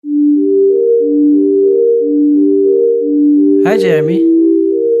Hi, Jeremy.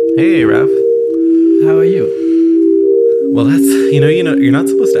 Hey, Raf. How are you? Well, that's you're not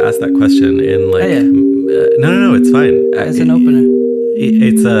supposed to ask that question in Oh, like. yeah, No, it's fine. as an opener.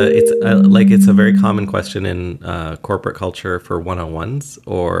 It's a very common question in corporate culture for one-on-ones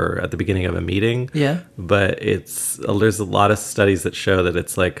or at the beginning of a meeting. Yeah. But there's a lot of studies that show that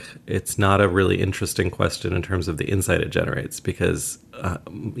it's not a really interesting question in terms of the insight it generates because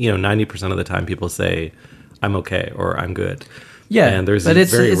 90% of the time people say I'm okay or I'm good. Yeah, And there's but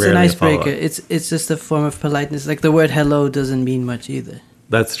it's very an rarely a icebreaker. follow-up. It's just a form of politeness. Like the word hello doesn't mean much either.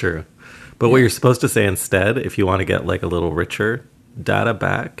 That's true. But what Yeah. you're supposed to say instead, if you want to get like a little richer data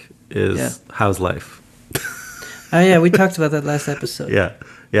back, is Yeah. how's life? Oh yeah, we talked about that last episode. Yeah.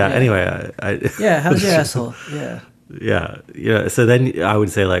 Yeah. Anyway, Yeah, how's your asshole? Yeah. yeah. So then I would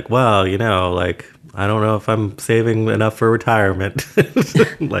say like, well, like I don't know if I'm saving enough for retirement.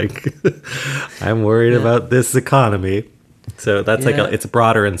 Like I'm worried about this economy. So that's Yeah. it's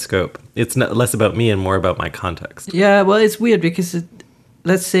broader in scope. It's not less about me and more about my context. Yeah, well, it's weird because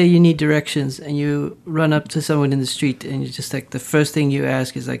let's say you need directions and you run up to someone in the street and you just like the first thing you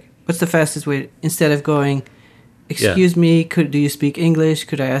ask is like, what's the fastest way? Instead of going, excuse me, do you speak English?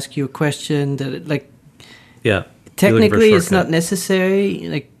 Could I ask you a question? Like, Yeah. technically, it's not necessary.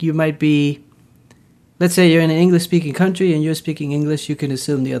 Like, you might be, let's say you're in an English-speaking country and you're speaking English, you can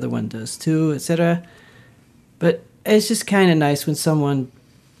assume the other one does too, etc. But it's just kind of nice when someone,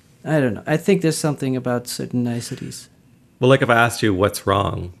 I don't know. I think there's something about certain niceties. Well, like if I asked you what's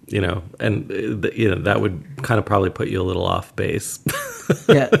wrong, and that would kind of probably put you a little off base.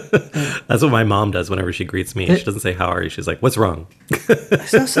 Yeah. That's what my mom does whenever she greets me. She doesn't say how are you. She's like, "What's wrong?" I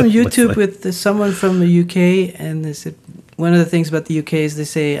saw some YouTube with someone from the UK, and they said one of the things about the UK is they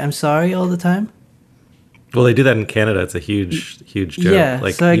say "I'm sorry" all the time. Well, they do that in Canada. It's a huge joke. Yeah,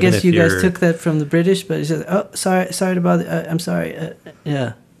 Like, so I even guess if you guys you're- took that from the British, but it says, "Oh, sorry about it. I'm sorry."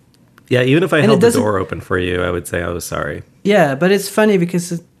 Yeah, Yeah, even if I And held it the doesn't- door open for you, I would say I was sorry. yeah, but it's funny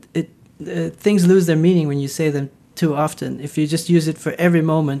because things lose their meaning when you say them too often. If you just use it for every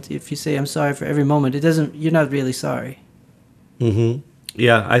moment, if you say "I'm sorry" for every moment, it doesn't. You're not really sorry. Mm-hmm.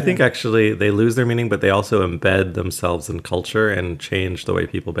 Yeah, I think actually they lose their meaning, but they also embed themselves in culture and change the way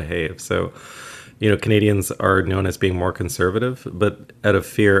people behave. So, Canadians are known as being more conservative, but out of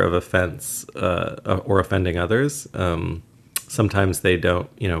fear of offense or offending others, sometimes they don't,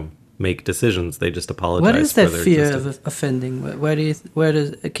 make decisions. They just apologize. What is that for their fear existence. of offending? Where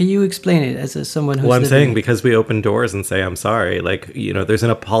does? Can you explain it as someone who's? Well, I'm living- saying because we open doors and say I'm sorry, like there's an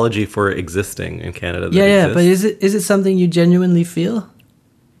apology for existing in Canada. That Yeah, exists. but is it something you genuinely feel?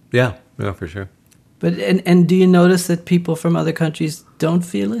 yeah, for sure. But and do you notice that people from other countries don't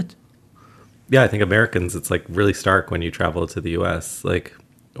feel it? Yeah, I think Americans, it's like really stark when you travel to the U.S.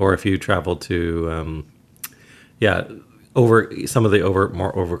 Or if you travel to, over some of the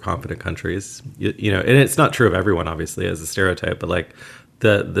more overconfident countries, and it's not true of everyone, obviously, as a stereotype, but like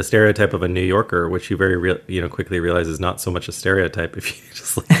the stereotype of a New Yorker, which you quickly realize is not so much a stereotype if you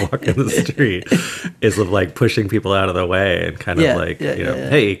just like walk in the street, is of like pushing people out of the way and kind of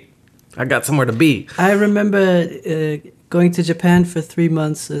hey, I got somewhere to be. I remember going to Japan for 3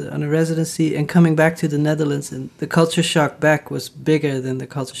 months on a residency and coming back to the Netherlands, and the culture shock back was bigger than the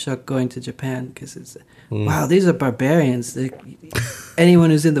culture shock going to Japan because it's wow, these are barbarians. Anyone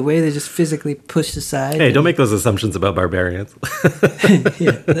who's in the way, they just physically pushed aside. Hey, don't make those assumptions about barbarians.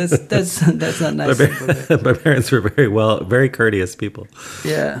 Yeah, that's not nice. Barbarians were very courteous people.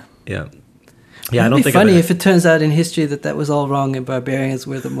 Yeah. Yeah. Yeah, I don't It'd be think funny if it turns out in history that was all wrong and barbarians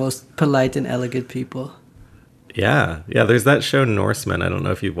were the most polite and elegant people. Yeah. There's that show Norseman. I don't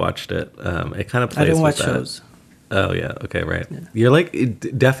know if you've watched it. It kind of plays. I don't watch with that. shows. Oh yeah. Okay. Right. Yeah. You're like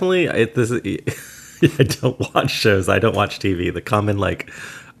definitely. I don't watch shows. I don't watch TV. The common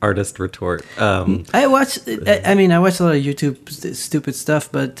artist retort. I watch. I mean, I watch a lot of YouTube stupid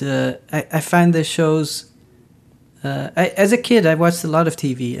stuff, but I find the shows. As a kid, I watched a lot of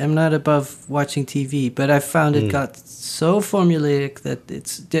TV. I'm not above watching TV, but I found it got so formulaic that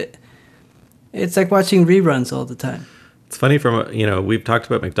it's like watching reruns all the time. It's funny we've talked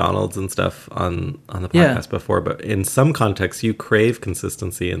about McDonald's and stuff on the podcast before, but in some contexts you crave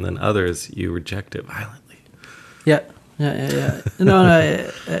consistency, and then others you reject it violently. Yeah. No,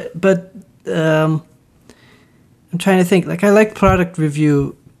 but I'm trying to think. Like, I like product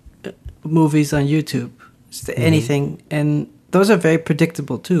review movies on YouTube. Anything, and those are very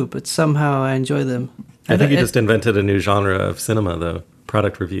predictable too, but somehow I enjoy them. I think you just invented a new genre of cinema, though.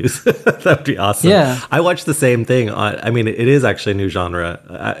 Product reviews. That would be awesome. Yeah. I watch the same thing. I mean, it is actually a new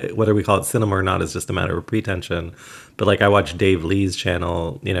genre. Whether we call it cinema or not is just a matter of pretension. But like I watch Dave Lee's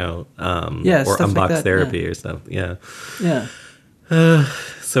channel, or Unbox like Therapy or stuff. Yeah. Yeah.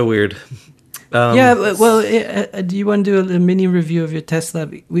 So weird. Well, do you want to do a mini review of your Tesla?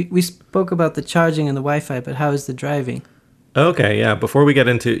 We spoke about the charging and the Wi-Fi, but how is the driving? Okay, yeah. Before we get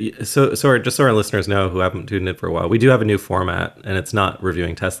into just so our listeners know who haven't tuned in for a while, we do have a new format, and it's not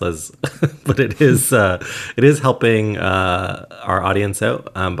reviewing Teslas, but it is helping our audience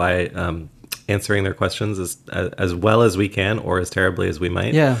out by answering their questions as well as we can, or as terribly as we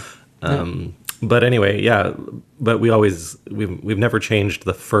might. Yeah. But anyway, yeah. But we've never changed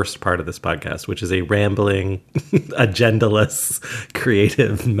the first part of this podcast, which is a rambling, agendaless,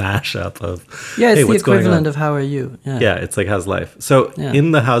 creative mashup of it's the equivalent of how are you? Yeah, it's like how's life. So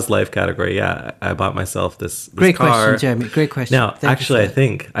in the how's life category, I bought myself this great car. question, Jeremy. Great question. Now, actually,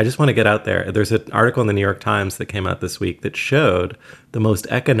 I just want to get out there. There's an article in the New York Times that came out this week that showed the most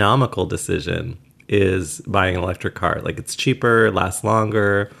economical decision is buying an electric car. Like it's cheaper, lasts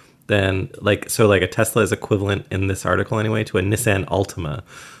longer. Then a Tesla is equivalent in this article anyway to a Nissan Altima,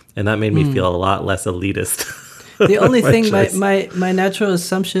 and that made me feel a lot less elitist. The only thing, my natural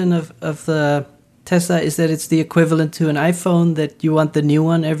assumption of the Tesla is that it's the equivalent to an iPhone, that you want the new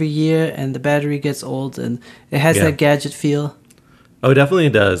one every year and the battery gets old and it has that gadget feel. Oh, it definitely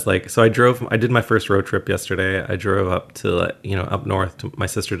does. So I did my first road trip yesterday. I drove up to up north. My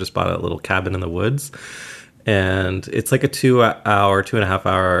sister just bought a little cabin in the woods. And it's like a 2.5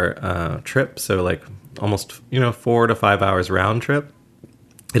 hour trip. So like almost, 4 to 5 hours round trip.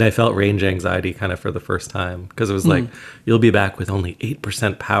 And I felt range anxiety kind of for the first time because it was like, you'll be back with only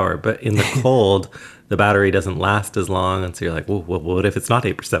 8% power. But in the cold, the battery doesn't last as long. And so you're like, well, what if it's not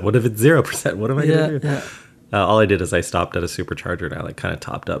 8%? What if it's 0%? What am I going to do? Yeah. All I did is I stopped at a supercharger and I kind of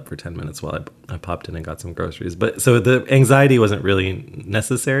topped up for 10 minutes while I popped in and got some groceries. But so the anxiety wasn't really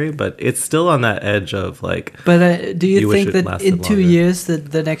necessary, but it's still on that edge of like. But do you think that in 2 years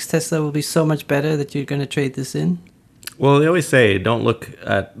the next Tesla will be so much better that you're going to trade this in? Well, they always say don't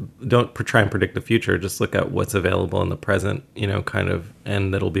try and predict the future. Just look at what's available in the present,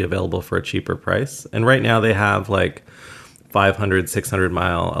 and it'll be available for a cheaper price. And right now they have like 500,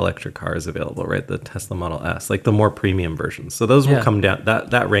 600-mile electric cars available, right? The Tesla Model S, like the more premium versions. So those will come down,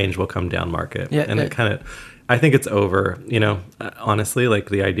 that range will come down market. Yeah, and it kind of, I think it's over, honestly, like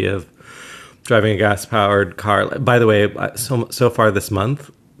the idea of driving a gas-powered car. By the way, so far this month,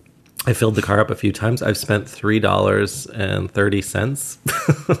 I filled the car up a few times. I've spent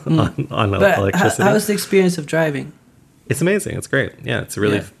 $3.30 on electricity. How was the experience of driving? It's amazing. It's great. Yeah, it's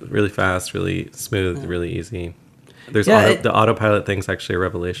really fast, really smooth, really easy. The autopilot thing's actually a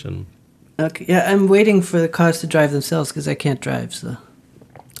revelation. Okay, yeah, I'm waiting for the cars to drive themselves because I can't drive. So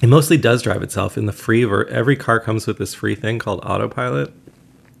it mostly does drive itself. In the free, every car comes with this free thing called autopilot,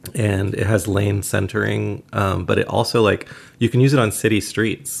 and it has lane centering. But it also you can use it on city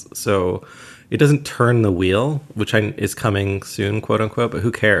streets, so it doesn't turn the wheel, which is coming soon, quote unquote. But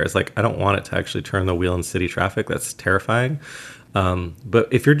who cares? I don't want it to actually turn the wheel in city traffic. That's terrifying. But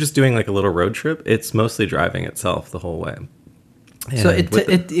if you're just doing a little road trip, it's mostly driving itself the whole way. And so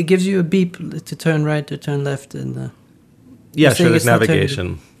it gives you a beep to turn right or turn left, and sure, there's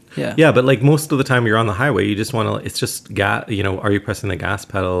navigation. Yeah, but most of the time you're on the highway, you just want to. It's just gas. Are you pressing the gas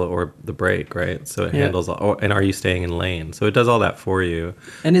pedal or the brake, right? So it handles and are you staying in lane? So it does all that for you.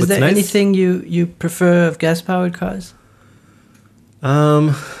 And is there anything you prefer of gas powered cars?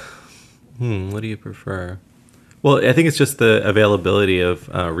 What do you prefer? Well, I think it's just the availability of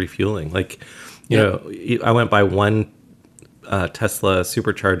refueling. I went by one Tesla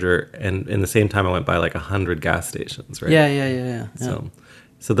supercharger, and in the same time I went by 100 gas stations, right? Yeah. So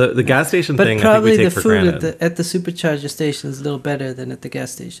the gas station but thing, probably I think we take for granted. But probably the food at the supercharger station is a little better than at the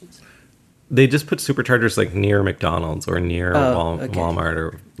gas stations. They just put superchargers near McDonald's or near Walmart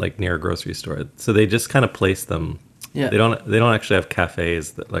or near a grocery store. So they just kind of place them. Yeah. They don't actually have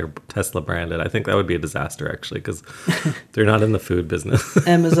cafes that Tesla branded. I think that would be a disaster actually because they're not in the food business.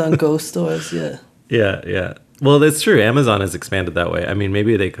 Amazon Go stores, yeah. Yeah. Well, that's true. Amazon has expanded that way. I mean,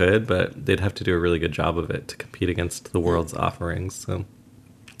 maybe they could, but they'd have to do a really good job of it to compete against the world's offerings. So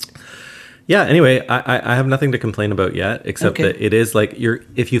yeah, anyway, I have nothing to complain about yet, except that it is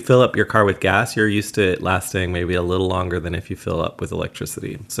if you fill up your car with gas, you're used to it lasting maybe a little longer than if you fill up with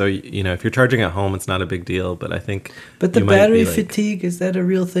electricity. So, if you're charging at home, it's not a big deal, but I think... But the battery fatigue, is that a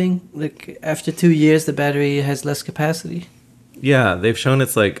real thing? After 2 years, the battery has less capacity? Yeah, they've shown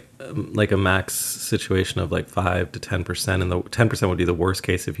it's like a max situation of like 5 to 10%, and the 10% would be the worst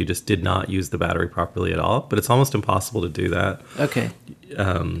case if you just did not use the battery properly at all. But it's almost impossible to do that. Okay.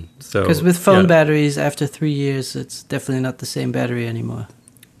 So because with phone batteries, after 3 years, it's definitely not the same battery anymore.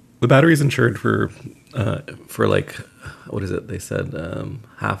 The battery's insured for like, what is it? They said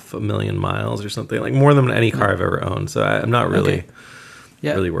 500,000 miles or something, like more than any car I've ever owned. So I'm not really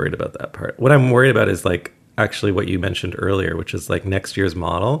really worried about that part. What I'm worried about is like actually what you mentioned earlier, which is like next year's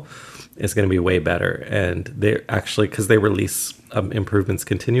model is going to be way better. And they actually, because they release improvements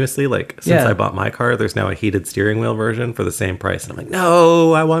continuously, like since I bought my car, there's now a heated steering wheel version for the same price. And I'm like,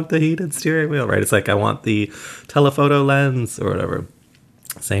 no, I want the heated steering wheel, right? It's like, I want the telephoto lens or whatever.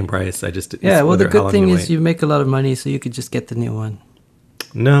 Same price. I just well, the good thing is you make a lot of money, so you could just get the new one.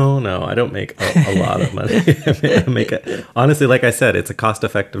 No, I don't make a lot of money. I make it, honestly, like I said, it's a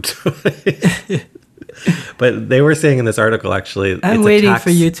cost-effective choice. But they were saying in this article, actually, I'm waiting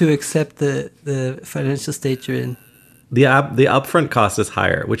for you to accept the financial state you're in. The upfront cost is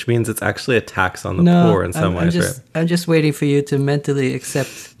higher, which means it's actually a tax on the poor in some ways. Right? I'm just waiting for you to mentally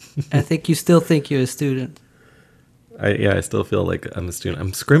accept. I think you still think you're a student. I still feel like I'm a student.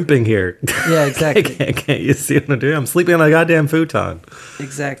 I'm scrimping here. Yeah, exactly. Can't you see what I'm doing? I'm sleeping on a goddamn futon.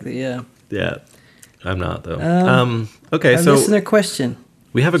 Exactly, yeah. Yeah, I'm not, though. Okay, so... listener question.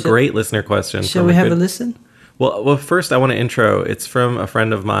 We have a great listener question. Shall we have a listen? Well, first I want to intro. It's from a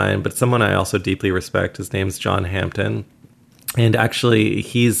friend of mine, but someone I also deeply respect. His name's John Hampton. And actually,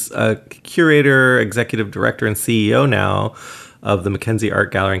 he's a curator, executive director, and CEO now of the Mackenzie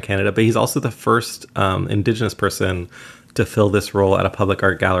Art Gallery in Canada, but he's also the first Indigenous person to fill this role at a public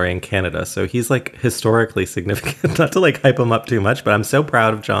art gallery in Canada. So he's like historically significant, not to like hype him up too much, but I'm so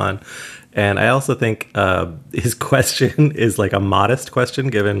proud of John. And I also think his question is like a modest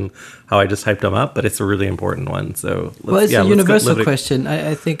question given how I just hyped him up, but it's a really important one. So it's a universal question.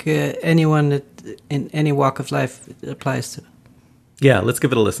 I think anyone in any walk of life applies to. Yeah, let's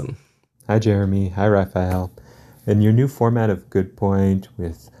give it a listen. Hi, Jeremy. Hi, Raphael. In your new format of Good Point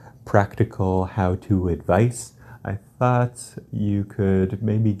with practical how-to advice, I thought you could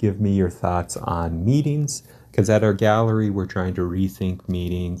maybe give me your thoughts on meetings, because at our gallery, we're trying to rethink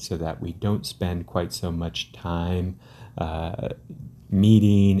meetings so that we don't spend quite so much time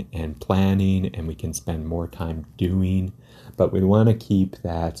meeting and planning, and we can spend more time doing. But we want to keep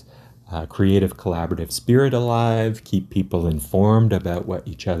that creative collaborative spirit alive, keep people informed about what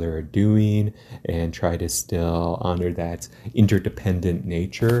each other are doing, and try to still honor that interdependent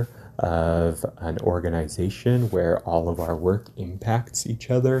nature of an organization where all of our work impacts each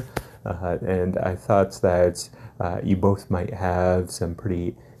other. And I thought that you both might have some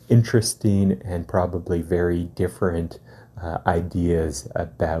pretty interesting and probably very different ideas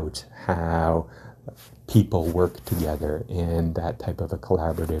about how people work together in that type of a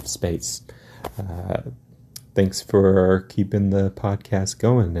collaborative space. Thanks for keeping the podcast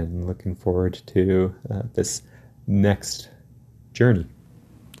going, and looking forward to this next journey.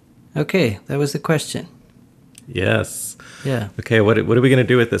 Okay, that was the question. Yes. Yeah. Okay, what are we going to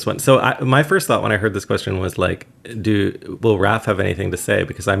do with this one? So my first thought when I heard this question was like, will Raph have anything to say?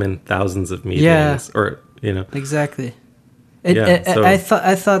 Because I'm in thousands of meetings, or Exactly. So I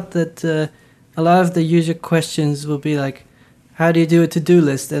thought that a lot of the user questions will be like, how do you do a to-do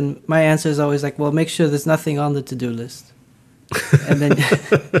list? And my answer is always like, well, make sure there's nothing on the to-do list. And then,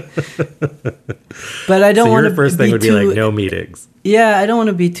 but I don't want to. Your first thing would be like no meetings. Yeah, I don't want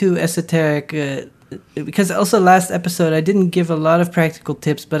to be too esoteric, because also last episode I didn't give a lot of practical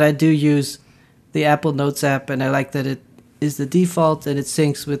tips, but I do use the Apple Notes app, and I like that it is the default and it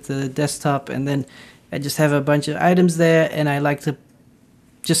syncs with the desktop, and then I just have a bunch of items there, and I like to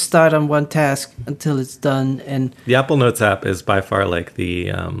just start on one task until it's done. And the Apple Notes app is by far like the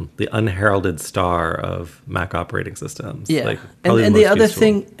unheralded star of Mac operating systems. Yeah, like, and the other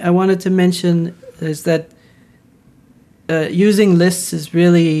thing I wanted to mention is that using lists is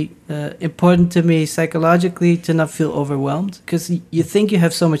really important to me psychologically, to not feel overwhelmed, because you think you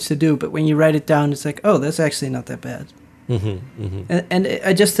have so much to do, but when you write it down, it's like, oh, that's actually not that bad. Mm-hmm, mm-hmm.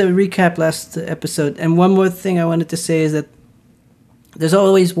 And just to recap last episode, and one more thing I wanted to say is that there's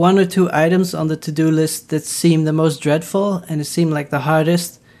always one or two items on the to-do list that seem the most dreadful and it seem like the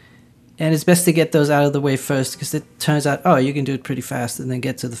hardest. And it's best to get those out of the way first, because it turns out, oh, you can do it pretty fast and then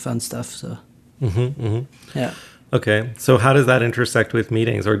get to the fun stuff. So, yeah. Okay. So how does that intersect with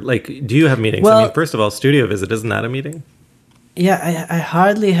meetings? Or like, do you have meetings? Well, I mean, first of all, studio visit, isn't that a meeting? Yeah, I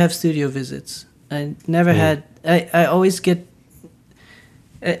hardly have studio visits. I never had. I always get,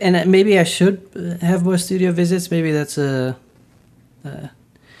 and maybe I should have more studio visits. Maybe that's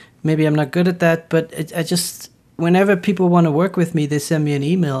maybe I'm not good at that, but I just whenever people want to work with me, they send me an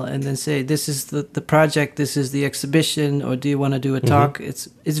email and then say, this is the project, this is the exhibition, or do you want to do a talk? It's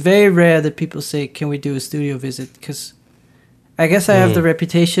very rare that people say, can we do a studio visit? Because I guess I have the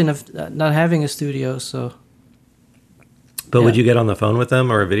reputation of not having a studio, so... But would you get on the phone with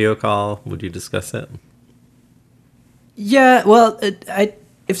them or a video call? Would you discuss it? Yeah, well,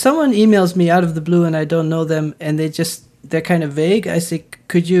 if someone emails me out of the blue and I don't know them and they're kind of vague, I say,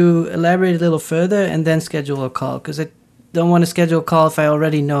 could you elaborate a little further and then schedule a call? Because I don't want to schedule a call if I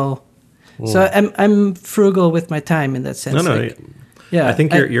already know. So I'm frugal with my time in that sense. No. Yeah, I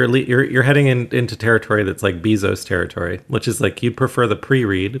think you're heading into territory that's like Bezos territory, which is like you'd prefer the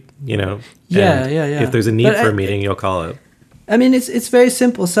pre-read, you know. Yeah. If there's a need for a meeting, you'll call it. I mean, it's very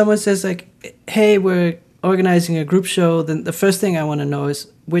simple. Someone says like, "Hey, we're organizing a group show." Then the first thing I want to know is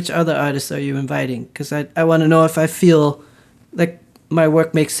which other artists are you inviting? Because I want to know if I feel like my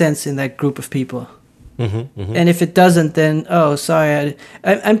work makes sense in that group of people. And if it doesn't, then sorry.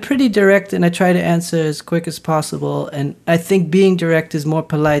 I'm pretty direct, and I try to answer as quick as possible. And I think being direct is more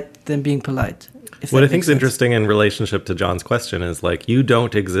polite than being polite. What I think is interesting in relationship to John's question is like you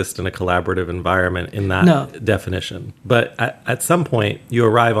don't exist in a collaborative environment in that definition. But at some point, you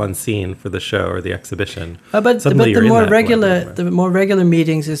arrive on scene for the show or the exhibition. But the more regular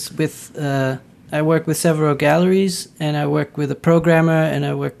meetings is with. I work with several galleries, and I work with a programmer, and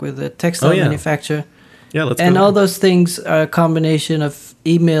I work with a textile manufacturer. Yeah, let's and all those things are a combination of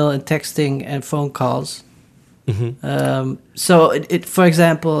email and texting and phone calls. So, for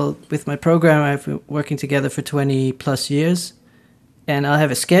example, with my programmer, I've been working together for 20 plus years, and I'll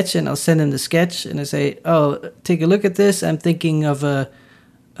have a sketch, and I'll send him the sketch, and I say, take a look at this. I'm thinking of a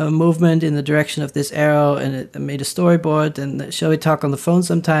movement in the direction of this arrow, and I made a storyboard, and shall we talk on the phone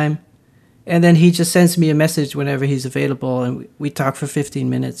sometime? And then he just sends me a message whenever he's available, and we talk for 15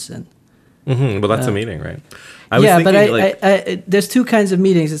 minutes. And well, that's a meeting, right? There's two kinds of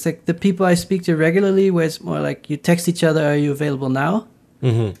meetings. It's like the people I speak to regularly, where it's more like you text each other, "Are you available now?"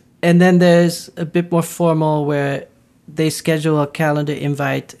 And then there's a bit more formal, where they schedule a calendar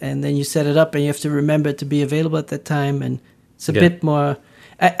invite, and then you set it up, and you have to remember to be available at that time. And it's a bit more.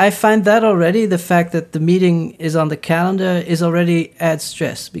 I find that already, the fact that the meeting is on the calendar is already adds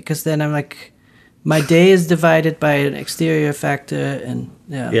stress, because then I'm like, my day is divided by an exterior factor, and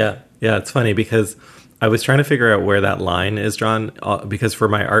Yeah, it's funny because I was trying to figure out where that line is drawn, because for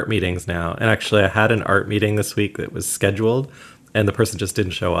my art meetings now, and actually I had an art meeting this week that was scheduled, and the person just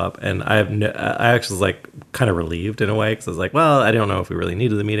didn't show up, and I actually was like kind of relieved in a way, because I was like, well, I don't know if we really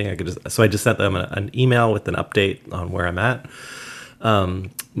needed the meeting. I just sent them an email with an update on where I'm at.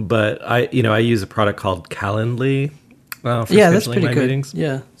 But I use a product called Calendly for that's pretty my good. Meetings.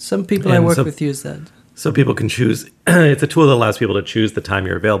 Yeah, some people I work with use that. So people can choose. It's a tool that allows people to choose the time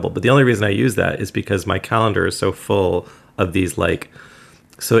you're available. But the only reason I use that is because my calendar is so full of these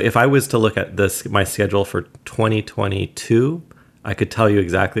so if I was to look at my schedule for 2022, I could tell you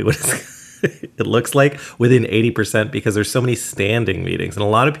exactly what it looks like within 80%, because there's so many standing meetings. And a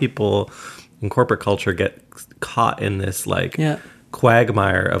lot of people in corporate culture get caught in this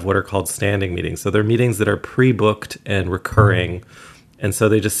quagmire of what are called standing meetings. So they're meetings that are pre-booked and recurring. And so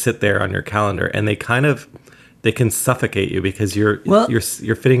they just sit there on your calendar, and they can suffocate you, because you're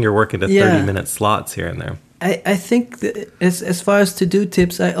fitting your work into 30-minute slots here and there. I think that as far as to-do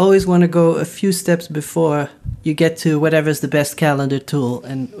tips, I always want to go a few steps before you get to whatever's the best calendar tool,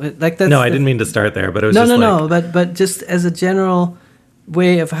 and like that. No, I didn't mean to start there, but it was but just as a general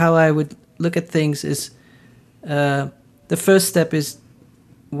way of how I would look at things is, the first step is,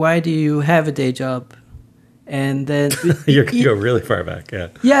 why do you have a day job? And then you go really far back, yeah.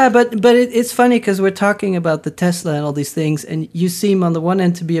 Yeah, but it's funny, because we're talking about the Tesla and all these things, and you seem on the one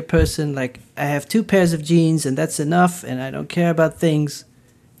end to be a person like, I have 2 pairs of jeans, and that's enough, and I don't care about things.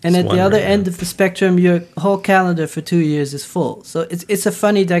 And at the other end of the spectrum, your whole calendar for 2 years is full. So it's a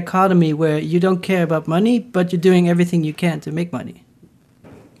funny dichotomy where you don't care about money, but you're doing everything you can to make money.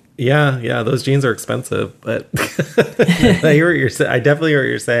 Yeah, those jeans are expensive, but I hear what I definitely hear what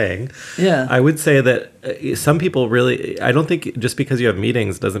you're saying. Yeah. I would say that some people really, I don't think just because you have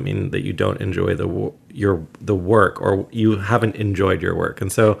meetings doesn't mean that you don't enjoy the work, or you haven't enjoyed your work.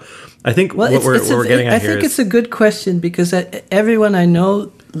 And so I think what we're getting at here is, it's a good question, because everyone I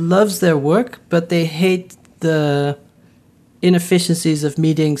know loves their work, but they hate the inefficiencies of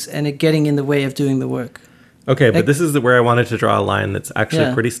meetings and it getting in the way of doing the work. Okay, but this is where I wanted to draw a line that's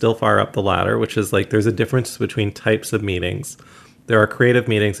actually pretty still far up the ladder, which is like there's a difference between types of meetings. There are creative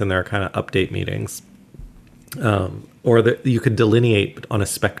meetings and there are kind of update meetings. You could delineate on a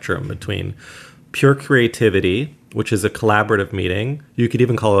spectrum between pure creativity, which is a collaborative meeting. You could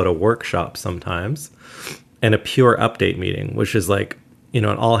even call it a workshop sometimes. and a pure update meeting, which is like, an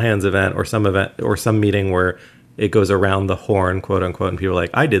all hands event or some meeting where it goes around the horn, quote unquote, and people are like,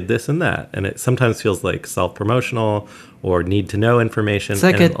 I did this and that. And it sometimes feels like self-promotional or need to know information. It's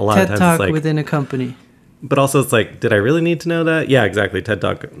like and a TED Talk within a company. But also it's like, did I really need to know that? Yeah, exactly. TED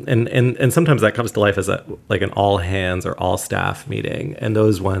Talk. And sometimes that comes to life as like an all hands or all staff meeting. And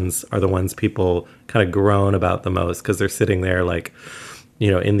those ones are the ones people kind of groan about the most because they're sitting there like,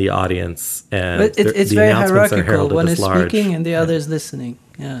 in the audience, and but it's very hierarchical. One is speaking and the other is listening.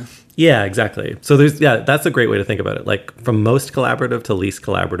 Yeah. Yeah, exactly. So that's a great way to think about it. Like from most collaborative to least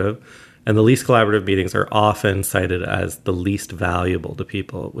collaborative, and the least collaborative meetings are often cited as the least valuable to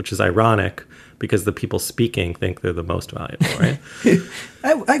people, which is ironic because the people speaking think they're the most valuable, right?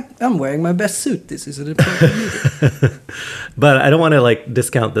 I'm wearing my best suit. This is an important meeting. But I don't want to like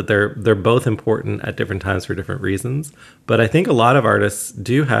discount that they're both important at different times for different reasons. But I think a lot of artists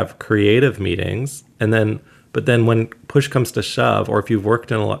do have creative meetings, but then when push comes to shove, or if you've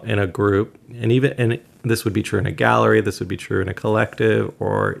worked in a group, and this would be true in a gallery, this would be true in a collective,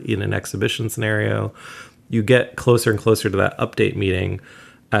 or in an exhibition scenario, you get closer and closer to that update meeting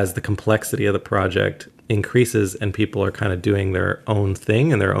as the complexity of the project increases and people are kind of doing their own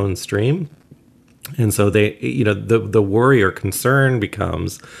thing in their own stream. And so they, the worry or concern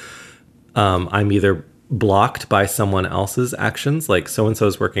becomes, I'm either blocked by someone else's actions, like so-and-so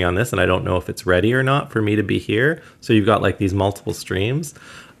is working on this and I don't know if it's ready or not for me to be here. So you've got like these multiple streams.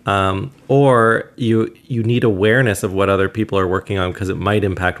 Or you need awareness of what other people are working on because it might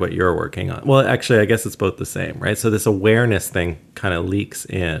impact what you're working on. Well, actually, I guess it's both the same, right? So this awareness thing kind of leaks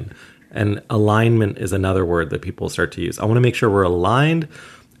in, and alignment is another word that people start to use. I want to make sure we're aligned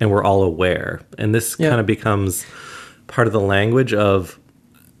and we're all aware. And this kind of becomes part of the language of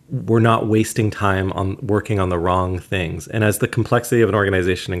we're not wasting time on working on the wrong things. And as the complexity of an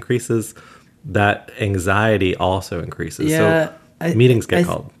organization increases, that anxiety also increases. Yeah. So meetings get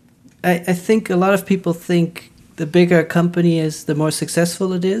called. I think a lot of people think the bigger a company is, the more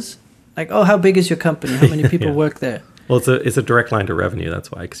successful it is. Like, how big is your company? How many people work there? Well, it's a direct line to revenue.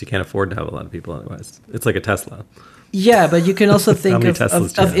 That's why, because you can't afford to have a lot of people otherwise. It's like a Tesla. Yeah, but you can also think of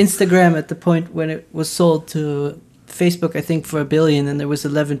Instagram at the point when it was sold to Facebook, I think, for $1 billion, and there was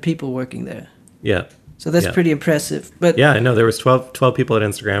 11 people working there. Yeah. So that's pretty impressive. But yeah, I know there was 12 people at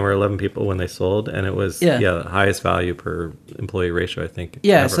Instagram, or 11 people when they sold, and it was the highest value per employee ratio, I think.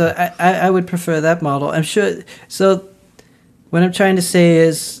 Yeah, ever. So I would prefer that model. I'm sure. So what I'm trying to say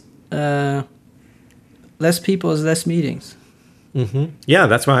is less people is less meetings. Mm-hmm. Yeah,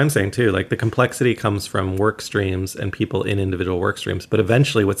 that's what I'm saying too. Like the complexity comes from work streams and people in individual work streams. But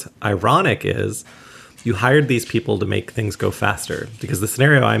eventually what's ironic is you hired these people to make things go faster, because the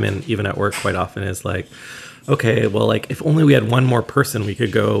scenario I'm in, even at work quite often, is like, okay, well, like if only we had one more person, we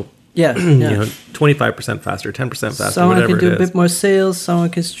could go, 25% faster, 10% faster, someone whatever can do it is. a bit more sales. Someone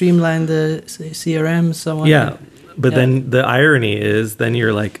can streamline the CRM. Someone. Yeah. But then the irony is then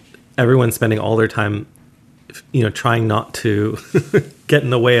you're like, everyone's spending all their time, trying not to get in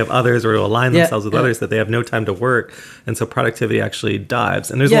the way of others or to align themselves with others, that they have no time to work. And so productivity actually dives.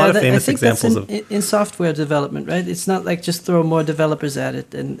 And there's a lot of famous examples of in software development, right? It's not like just throw more developers at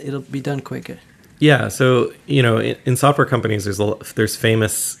it and it'll be done quicker. Yeah. So, in software companies, there's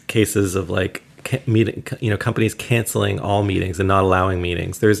famous cases of like companies canceling all meetings and not allowing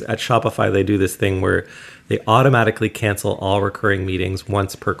meetings. At Shopify, they do this thing where they automatically cancel all recurring meetings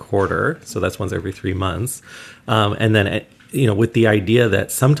once per quarter. So that's once every 3 months. And then, with the idea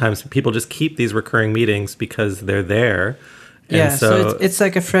that sometimes people just keep these recurring meetings because they're there. Yeah, so it's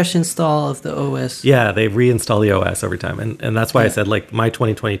like a fresh install of the OS. Yeah, they reinstall the OS every time. And that's why I said, like, my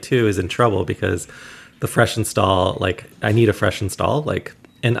 2022 is in trouble because the fresh install, like, I need a fresh install. Like,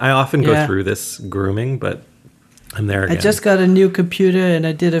 and I often go through this grooming, but I'm there again. I just got a new computer and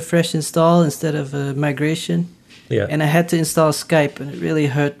I did a fresh install instead of a migration. Yeah. And I had to install Skype and it really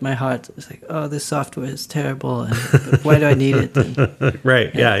hurt my heart. It's like, this software is terrible. But why do I need it? And,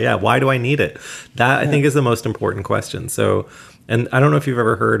 right. Yeah. Why do I need it? That I think is the most important question. So, and I don't know if you've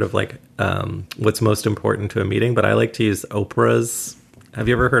ever heard of like what's most important to a meeting, but I like to use Oprah's. Have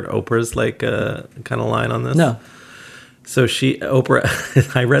you ever heard Oprah's like kind of line on this? No. So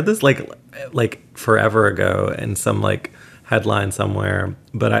Oprah, I read this like forever ago in some like headline somewhere,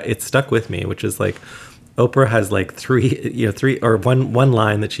 but it stuck with me, which is like Oprah has like three or one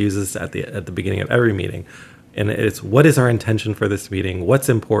line that she uses at the beginning of every meeting, and it's, what is our intention for this meeting? What's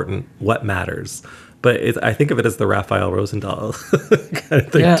important? What matters? But I think of it as the Raphael Rosendahl kind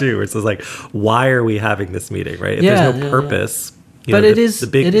of thing too, where it's like, why are we having this meeting, right? If there's no purpose. But it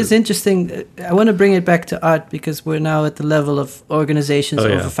is interesting. I want to bring it back to art because we're now at the level of organizations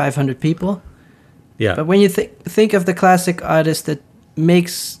over 500 people. Yeah. But when you think of the classic artist that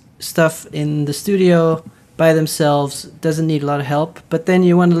makes stuff in the studio by themselves, doesn't need a lot of help, but then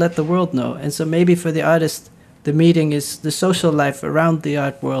you want to let the world know. And so maybe for the artist, the meeting is the social life around the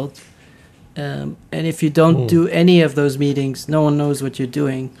art world. And if you don't do any of those meetings, no one knows what you're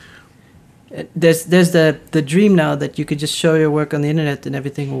doing. There's the dream now that you could just show your work on the internet and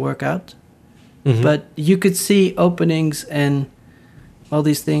everything will work out. But you could see openings and all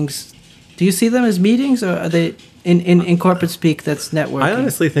these things. Do you see them as meetings, or are they in corporate speak? That's networking. I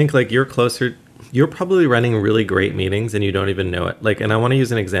honestly think like you're closer. You're probably running really great meetings and you don't even know it. Like, and I want to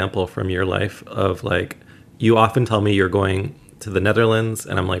use an example from your life of like, you often tell me you're going to the Netherlands,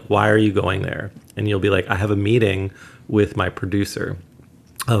 and I'm like, why are you going there? And you'll be like, I have a meeting with my producer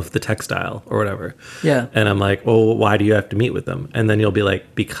of the textile or whatever. Yeah. And I'm like, well, why do you have to meet with them? And then you'll be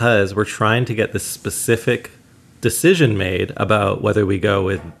like, because we're trying to get this specific decision made about whether we go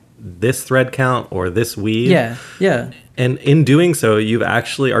with this thread count or this weave. Yeah, yeah. And in doing so, you've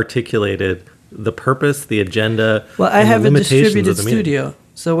actually articulated the purpose, the agenda. Well, I have a distributed of the meeting. studio.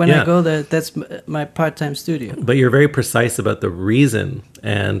 So when I go there, that's my part-time studio. But you're very precise about the reason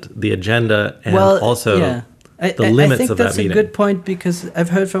and the agenda and also the limits I think of that that's meeting. a good point, because I've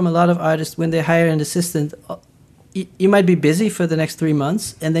heard from a lot of artists when they hire an assistant, you might be busy for the next 3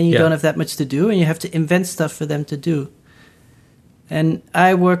 months, and then you don't have that much to do, and you have to invent stuff for them to do. And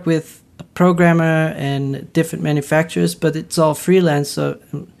I work with a programmer and different manufacturers, but it's all freelance. So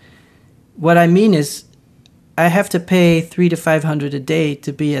what I mean is, I have to pay $300 to $500 a day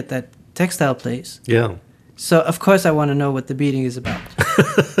to be at that textile place. Yeah. So of course I want to know what the meeting is about.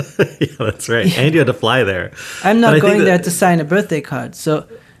 Yeah, that's right. And you had to fly there. I'm not going there to sign a birthday card, so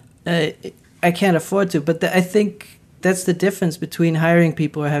I can't afford to. But I think that's the difference between hiring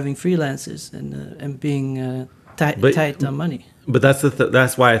people or having freelancers and being tight on money. But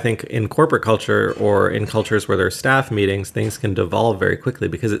that's why I think in corporate culture or in cultures where there are staff meetings, things can devolve very quickly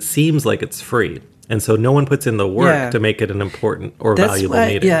because it seems like it's free. And so no one puts in the work to make it an important or valuable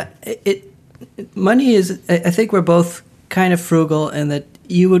meeting. Yeah, money is, I think we're both kind of frugal, and that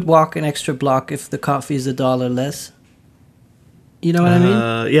you would walk an extra block if the coffee is $1 less. You know what I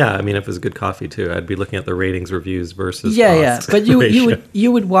mean? Yeah, I mean, if it was good coffee too, I'd be looking at the ratings, reviews versus cost but ratio.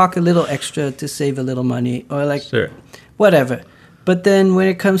 you would walk a little extra to save a little money, or like whatever. But then when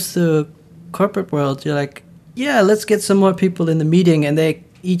it comes to corporate world, you're like, yeah, let's get some more people in the meeting, and they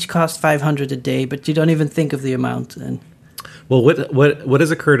each cost $500 a day, but you don't even think of the amount. And well, what has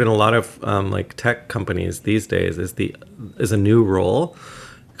occurred in a lot of like tech companies these days is a new role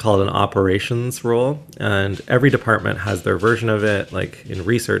called an operations role, and every department has their version of it. Like in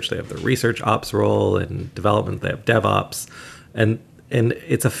research, they have the research ops role, in development they have DevOps, and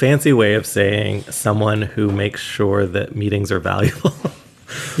it's a fancy way of saying someone who makes sure that meetings are valuable.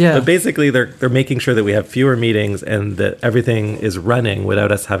 Yeah. But basically they're making sure that we have fewer meetings and that everything is running without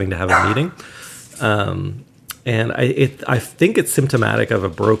us having to have a meeting. And I think it's symptomatic of a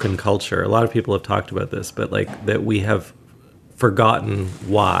broken culture. A lot of people have talked about this, but like that we have forgotten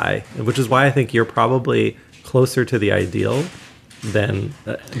why, which is why I think you're probably closer to the ideal than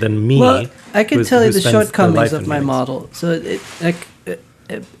me. Well, I can tell you the shortcomings of my model. So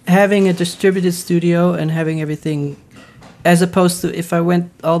having a distributed studio and having everything, as opposed to if I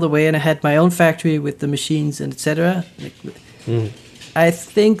went all the way and I had my own factory with the machines and etc. I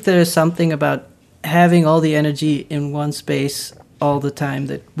think there is something about having all the energy in one space all the time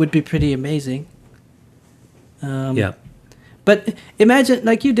that would be pretty amazing. But imagine,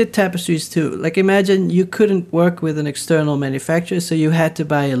 like you did tapestries too. Like imagine you couldn't work with an external manufacturer, so you had to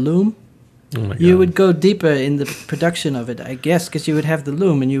buy a loom. Oh my God. You would go deeper in the production of it, I guess, because you would have the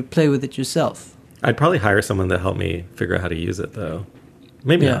loom and you would play with it yourself. I'd probably hire someone to help me figure out how to use it, though.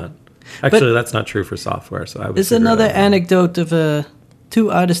 Maybe not. Actually, that's not true for software. So I would. There's another anecdote of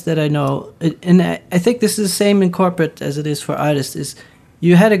two artists that I know, and I think this is the same in corporate as it is for artists. Is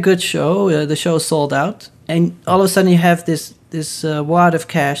you had a good show, the show sold out, and all of a sudden you have this wad of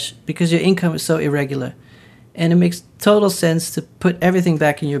cash because your income is so irregular, and it makes total sense to put everything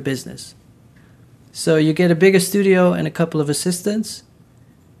back in your business. So you get a bigger studio and a couple of assistants,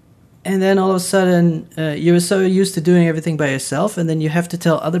 and then all of a sudden you're so used to doing everything by yourself, and then you have to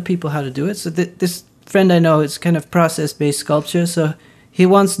tell other people how to do it. So this friend I know is kind of process-based sculpture, so he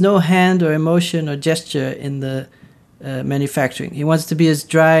wants no hand or emotion or gesture in the manufacturing. He wants to be as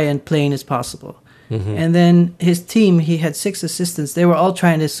dry and plain as possible. Mm-hmm. And then his team, he had 6 assistants. They were all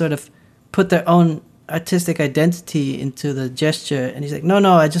trying to sort of put their own artistic identity into the gesture. And he's like,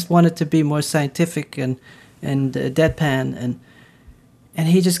 no, I just want it to be more scientific and deadpan. and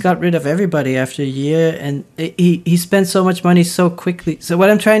he just got rid of everybody after a year, and he spent so much money so quickly. So what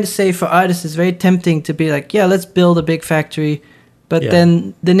I'm trying to say for artists is very tempting to be like, yeah, let's build a big factory, but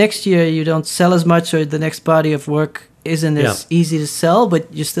then the next year you don't sell as much, or the next body of work isn't as easy to sell,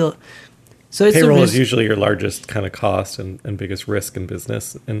 but you still... So it's payroll is usually your largest kind of cost and biggest risk in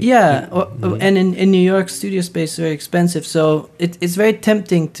business. And and in New York, studio space is very expensive. So it's very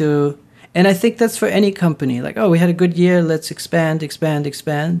tempting to... And I think that's for any company. Like, oh, we had a good year, let's expand.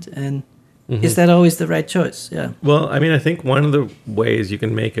 And is that always the right choice? Yeah. Well, I mean, I think one of the ways you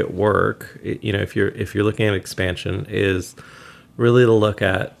can make it work, you know, if you're looking at expansion, is really to look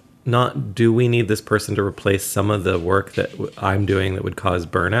at not, do we need this person to replace some of the work that I'm doing that would cause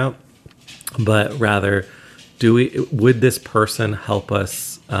burnout, but rather, would this person help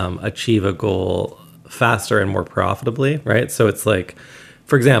us achieve a goal faster and more profitably, right? So it's like,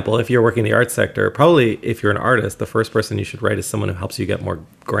 for example, if you're working in the arts sector, probably if you're an artist, the first person you should write is someone who helps you get more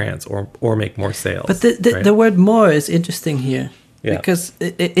grants or make more sales. But the word "more" is interesting here, because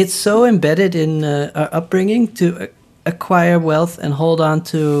it's so embedded in our upbringing to acquire wealth and hold on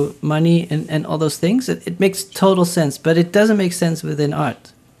to money and all those things. It makes total sense, but it doesn't make sense within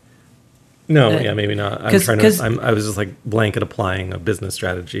art. No, maybe not. I was just like blanket applying a business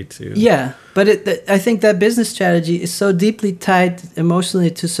strategy to... Yeah, but I think that business strategy is so deeply tied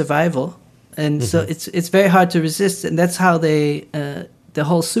emotionally to survival. And so it's very hard to resist. And that's how they... the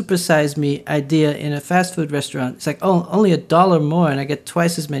whole supersize me idea in a fast food restaurant. It's like, oh, only $1 more and I get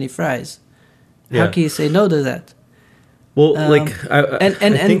twice as many fries. How can you say no to that? Well,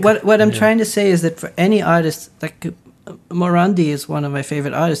 what I'm trying to say is that for any artist... like. Morandi is one of my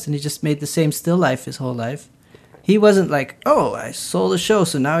favorite artists, and he just made the same still life his whole life. He wasn't like, oh, I sold a show,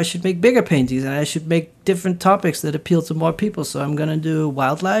 so now I should make bigger paintings, and I should make different topics that appeal to more people. So I'm going to do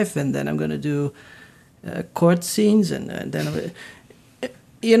wildlife, and then I'm going to do court scenes, and then,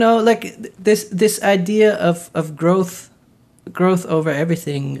 you know, like this idea of growth over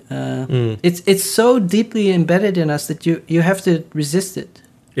everything. It's so deeply embedded in us that you have to resist it.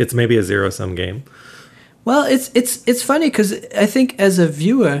 It's maybe a zero-sum game. Well, it's funny because I think as a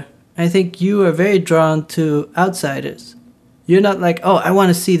viewer, I think you are very drawn to outsiders. You're not like, oh, I want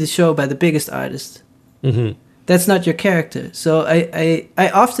to see the show by the biggest artist. Mm-hmm. That's not your character. So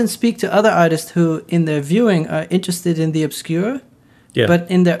I often speak to other artists who, in their viewing, are interested in the obscure, but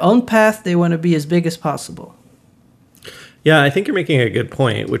in their own path, they want to be as big as possible. Yeah, I think you're making a good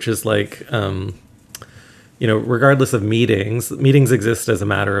point, which is like, you know, regardless of meetings exist as a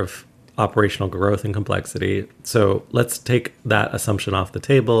matter of operational growth and complexity. So let's take that assumption off the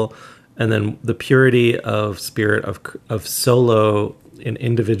table, and then the purity of spirit of solo and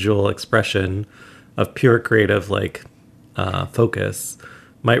individual expression of pure creative focus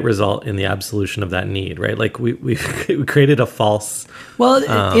might result in the absolution of that need, right? Like we created a false... Well,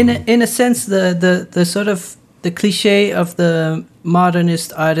 in a sense, the sort of the cliche of the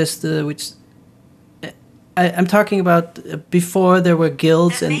modernist artist, which I'm talking about before there were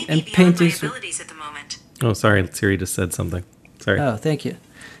guilds and paintings. At the moment. Oh, sorry, Siri just said something. Sorry. Oh, thank you.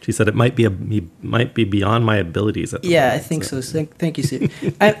 She said it might be beyond my abilities at the moment. I think so. Thank you, Siri.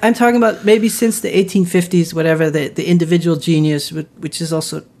 I'm talking about maybe since the 1850s, whatever, the individual genius, which is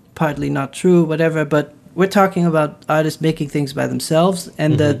also partly not true, whatever, but we're talking about artists making things by themselves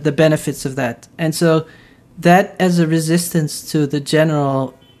and the benefits of that. And so that as a resistance to the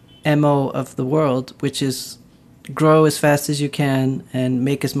general MO of the world, which is grow as fast as you can and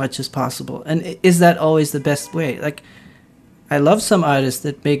make as much as possible. And is that always the best way? Like, I love some artists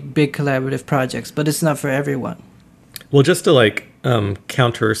that make big collaborative projects, but it's not for everyone. Well, just to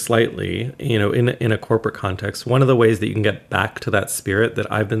counter slightly, you know, in a corporate context, one of the ways that you can get back to that spirit that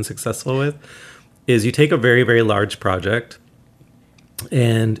I've been successful with is you take a very, very large project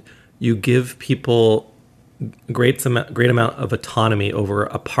and you give people great amount of autonomy over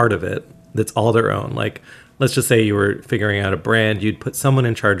a part of it that's all their own. Like, let's just say you were figuring out a brand, you'd put someone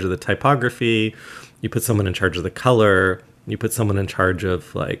in charge of the typography, you put someone in charge of the color, you put someone in charge of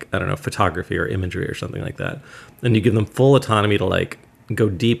photography or imagery or something like that. And you give them full autonomy to go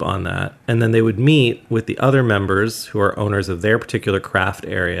deep on that. And then they would meet with the other members who are owners of their particular craft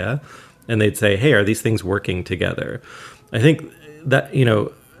area. And they'd say, hey, are these things working together? I think that, you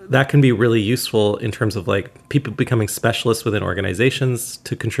know, that can be really useful in terms of people becoming specialists within organizations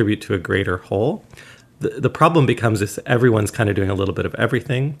to contribute to a greater whole. The problem becomes if everyone's kind of doing a little bit of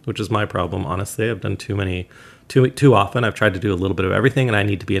everything, which is my problem, honestly. I've done too often. I've tried to do a little bit of everything, and I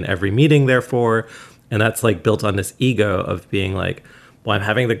need to be in every meeting, therefore. And that's built on this ego of being well, I'm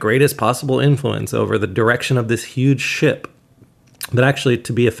having the greatest possible influence over the direction of this huge ship. But actually,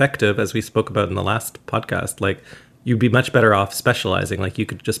 to be effective, as we spoke about in the last podcast, you'd be much better off specializing. Like you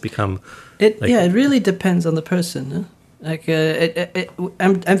could just become. It like, it really depends on the person. Huh? Like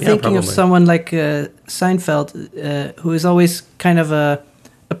I'm thinking probably. of someone like Seinfeld, who is always kind of a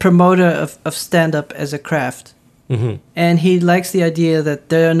promoter of stand-up as a craft. Mm-hmm. And he likes the idea that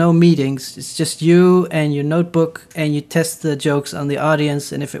there are no meetings. It's just you and your notebook, and you test the jokes on the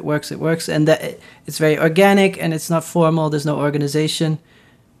audience, and if it works, it works. And that it's very organic, and it's not formal. There's no organization,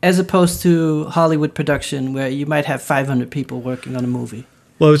 as opposed to Hollywood production, where you might have 500 people working on a movie.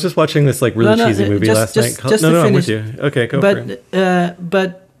 Well, I was just watching this like really cheesy movie last night. I'm with you. Okay, go for it.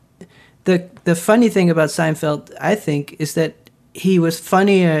 But the funny thing about Seinfeld, I think, is that he was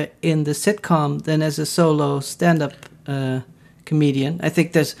funnier in the sitcom than as a solo stand-up comedian. I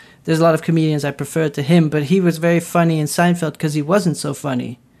think there's a lot of comedians I prefer to him, but he was very funny in Seinfeld because he wasn't so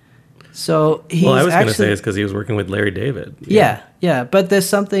funny. So he's I was going to say it's because he was working with Larry David. Yeah. But there's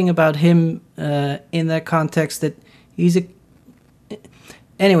something about him in that context that he's a.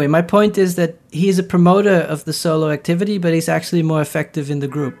 Anyway, my point is that he's a promoter of the solo activity, but he's actually more effective in the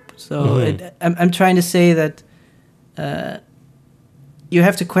group. So I'm trying to say that you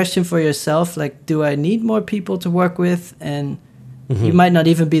have to question for yourself, like, do I need more people to work with? And you might not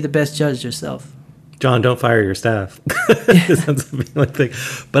even be the best judge yourself. John, don't fire your staff.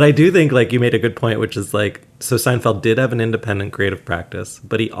 But I do think, like, you made a good point, which is like, so Seinfeld did have an independent creative practice,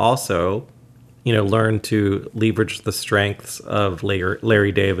 but he also, learned to leverage the strengths of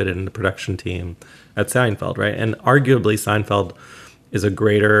Larry David and the production team at Seinfeld, right? And arguably, Seinfeld is a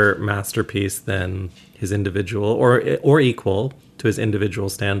greater masterpiece than his individual or equal to his individual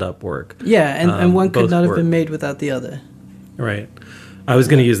stand-up work. Yeah, and one could not have been made without the other. Right. I was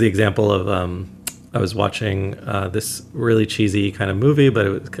going to use the example of I was watching this really cheesy kind of movie, but it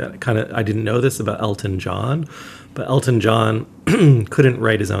was kind of I didn't know this about Elton John, but Elton John couldn't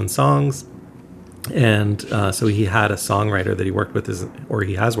write his own songs. And so he had a songwriter that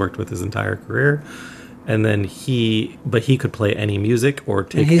he has worked with his entire career. And then he could play any music or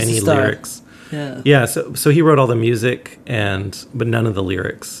take any lyrics. Yeah. So he wrote all the music but none of the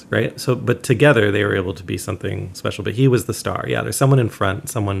lyrics, right? So, but together they were able to be something special. But he was the star. Yeah, there's someone in front,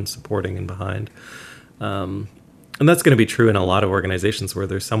 someone supporting and behind. And that's going to be true in a lot of organizations where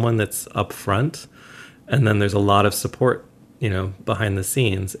there's someone that's up front, and then there's a lot of support, behind the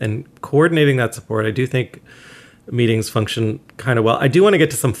scenes. And coordinating that support, I do think meetings function kind of well. I do want to get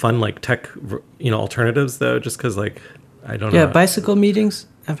to some fun, like, tech, alternatives, though, just because, like, I don't know. Yeah, bicycle meetings.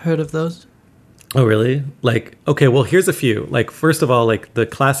 I've heard of those. Oh, really? Like, okay, well, here's a few. Like, first of all, like, the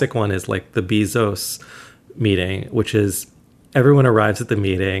classic one is, like, the Bezos meeting, which is everyone arrives at the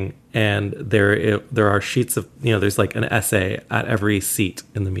meeting, and there are sheets of, there's, like, an essay at every seat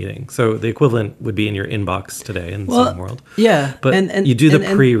in the meeting. So the equivalent would be in your inbox today in some world. Yeah. But you do the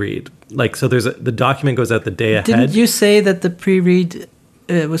pre-read. Like, so the document goes out the day ahead. Didn't you say that the pre-read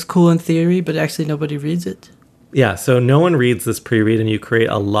was cool in theory, but actually nobody reads it? Yeah, so no one reads this pre-read, and you create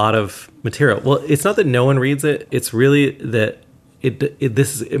a lot of material. Well, it's not that no one reads it; it's really that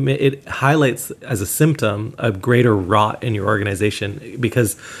it highlights as a symptom a greater rot in your organization,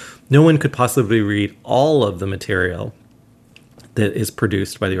 because no one could possibly read all of the material that is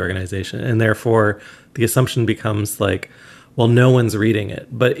produced by the organization, and therefore the assumption becomes like, well, no one's reading it.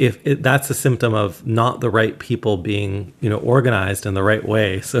 But that's a symptom of not the right people being organized in the right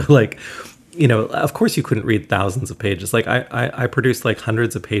way. So like, of course you couldn't read thousands of pages. Like I produced like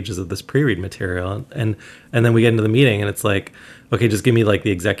hundreds of pages of this pre-read material, and then we get into the meeting and it's like, okay, just give me like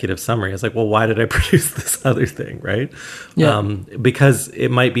the executive summary. It's like, well, why did I produce this other thing, right? Yeah. Because it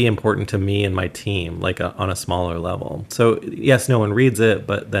might be important to me and my team, like on a smaller level. So yes, no one reads it,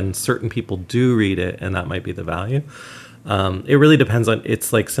 but then certain people do read it, and that might be the value. It really depends on,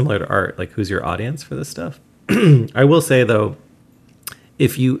 it's like similar to art, like who's your audience for this stuff. I will say though,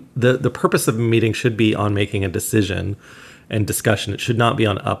 if the purpose of a meeting should be on making a decision and discussion. It should not be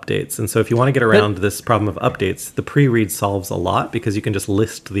on updates. And so if you want to get around this problem of updates, the pre-read solves a lot, because you can just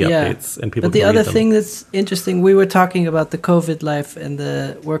list the updates and people can read them. But the other thing that's interesting, we were talking about the COVID life and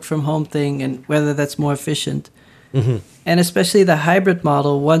the work from home thing and whether that's more efficient. Mm-hmm. And especially the hybrid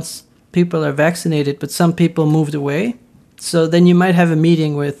model, once people are vaccinated, but some people moved away. So then you might have a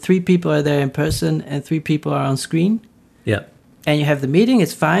meeting where 3 people are there in person and 3 people are on screen. Yeah. And you have the meeting,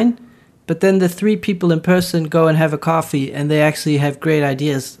 it's fine. But then the 3 people in person go and have a coffee, and they actually have great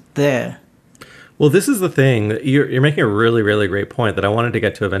ideas there. Well, this is the thing. You're making a really, really great point that I wanted to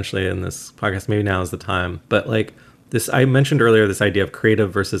get to eventually in this podcast. Maybe now is the time. But like this, I mentioned earlier this idea of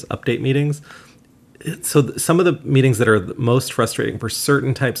creative versus update meetings. So some of the meetings that are the most frustrating for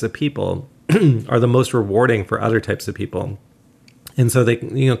certain types of people are the most rewarding for other types of people. And so they,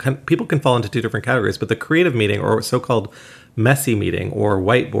 people can fall into two different categories, but the creative meeting, or so-called messy meeting, or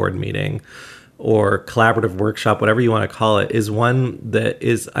whiteboard meeting, or collaborative workshop, whatever you want to call it, is one that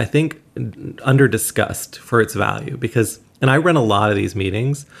is, I think, under discussed for its value. Because, and I run a lot of these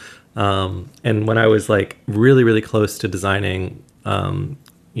meetings, and when I was like really, really close to designing, the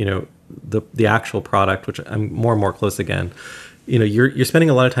actual product, which I'm more and more close again, you're spending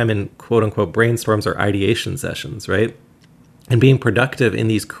a lot of time in quote unquote brainstorms or ideation sessions, right? And being productive in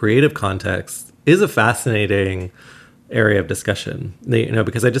these creative contexts is a fascinating area of discussion.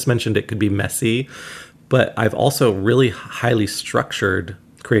 Because I just mentioned it could be messy, but I've also really highly structured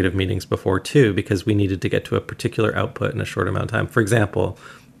creative meetings before too, because we needed to get to a particular output in a short amount of time. For example,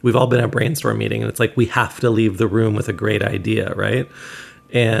 we've all been at a brainstorm meeting, and it's like we have to leave the room with a great idea, right?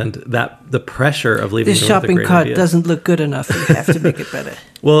 And that the pressure of leaving this the room with a shopping great cart idea doesn't look good enough. You have to make it better.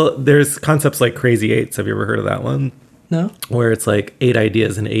 Well, there's concepts like Crazy Eights. Have you ever heard of that one? No? Where it's like 8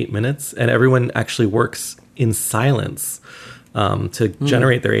 ideas in 8 minutes, and everyone actually works in silence to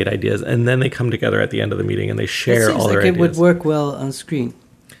generate their 8 ideas, and then they come together at the end of the meeting and they share all their ideas. It would work well on screen.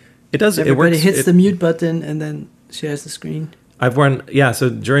 It does. Everybody hits the mute button and then shares the screen. I've run, so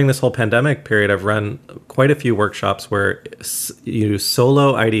during this whole pandemic period, I've run quite a few workshops where you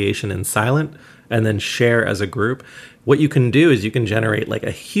solo ideation in silent and then share as a group. What you can do is you can generate like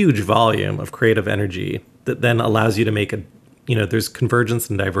a huge volume of creative energy that then allows you to make there's convergence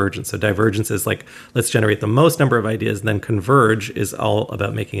and divergence. So divergence is like, let's generate the most number of ideas, and then converge is all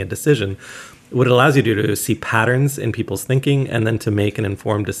about making a decision. What it allows you to do is see patterns in people's thinking and then to make an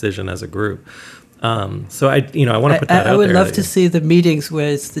informed decision as a group. So I want to put that out there. I would love to see the meetings where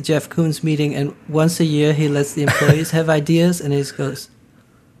it's the Jeff Koons meeting, and once a year he lets the employees have ideas, and he just goes,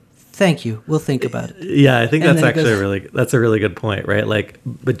 "Thank you, we'll think about it." Yeah, I think that's actually that's a really good point, right? Like,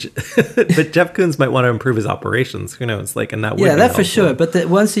 but Jeff Koons might want to improve his operations. Who knows? Like, and that would that for sure. But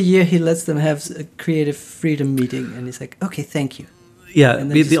once a year he lets them have a creative freedom meeting, and he's like, "Okay, thank you." Yeah,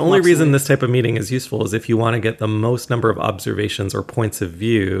 the only reason this type of meeting is useful is if you want to get the most number of observations or points of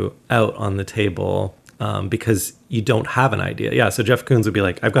view out on the table, because you don't have an idea. Yeah, so Jeff Koons would be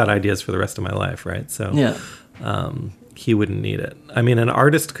like, I've got ideas for the rest of my life, right? So he wouldn't need it. I mean, an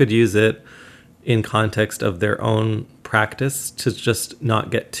artist could use it in context of their own practice to just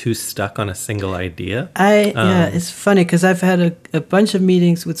not get too stuck on a single idea. It's funny because I've had a bunch of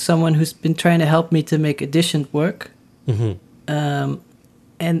meetings with someone who's been trying to help me to make edition work. Mm-hmm.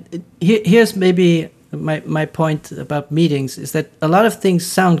 And here's maybe my point about meetings is that a lot of things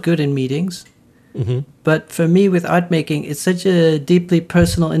sound good in meetings, but for me with art making, it's such a deeply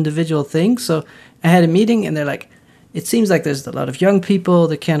personal, individual thing. So I had a meeting and they're like, it seems like there's a lot of young people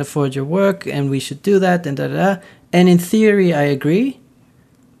that can't afford your work and we should do that and da-da-da. And in theory, I agree.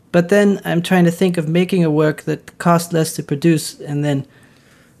 But then I'm trying to think of making a work that costs less to produce, and then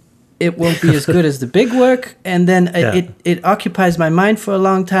it won't be as good as the big work. And then it occupies my mind for a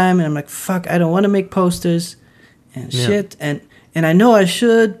long time. And I'm like, fuck, I don't want to make posters and shit. And I know I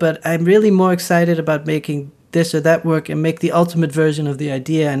should, but I'm really more excited about making this or that work and make the ultimate version of the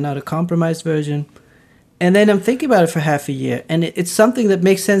idea and not a compromised version. And then I'm thinking about it for half a year. And it's something that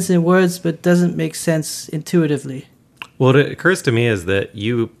makes sense in words, but doesn't make sense intuitively. What it occurs to me is that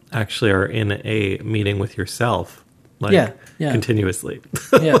you actually are in a meeting with yourself. Continuously.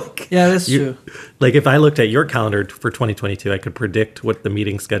 That's true. Like if I looked at your calendar for 2022, I could predict what the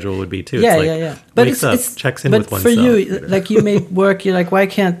meeting schedule would be too. But it's checks in with oneself. But for you, like you make work, you're like, why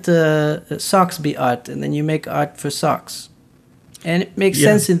can't socks be art? And then you make art for socks. And it makes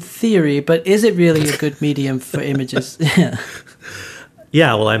sense in theory, but is it really a good medium for images?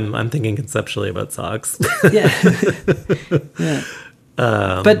 Yeah, well, I'm thinking conceptually about socks.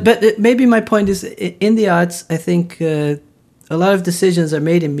 But maybe my point is, in the arts, I think a lot of decisions are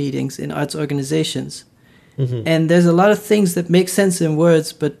made in meetings in arts organizations. Mm-hmm. And there's a lot of things that make sense in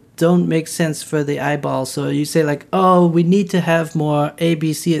words, but don't make sense for the eyeball. So you say like, oh, we need to have more A,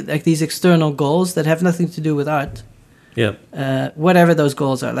 B, C, like these external goals that have nothing to do with art. Yeah. Whatever those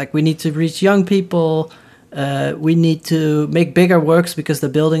goals are. Like we need to reach young people. We need to make bigger works because the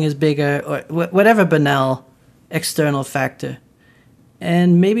building is bigger, or whatever banal external factor.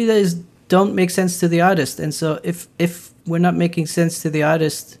 And maybe those don't make sense to the artist. And so if we're not making sense to the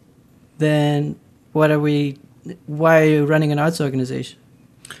artist, then why are you running an arts organization?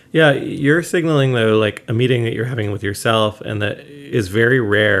 Yeah, you're signaling though like a meeting that you're having with yourself, and that is very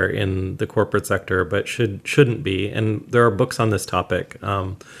rare in the corporate sector, but shouldn't be. And there are books on this topic.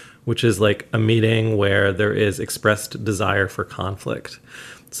 which is like a meeting where there is expressed desire for conflict.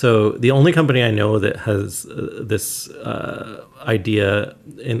 So the only company I know that has this idea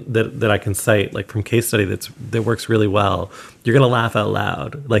that I can cite, like from case study, that works really well. You're gonna laugh out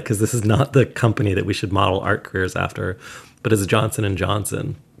loud, like, because this is not the company that we should model art careers after, but it's Johnson and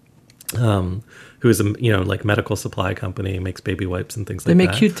Johnson, who is a like medical supply company, makes baby wipes and things like that. They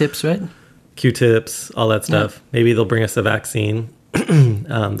make Q-tips, right? Q-tips, all that stuff. Yeah. Maybe they'll bring us a vaccine.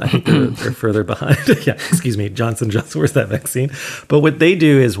 I think they're further behind. Yeah, excuse me, Johnson & Johnson, where's that vaccine? But what they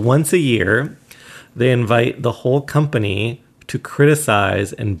do is once a year, they invite the whole company to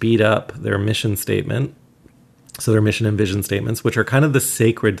criticize and beat up their mission statement. So their mission and vision statements, which are kind of the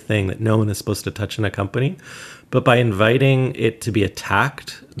sacred thing that no one is supposed to touch in a company. But by inviting it to be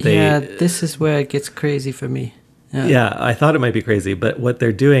attacked, this is where it gets crazy for me. Yeah, I thought it might be crazy. But what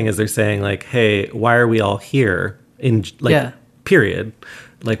they're doing is they're saying, like, hey, why are we all here? Period.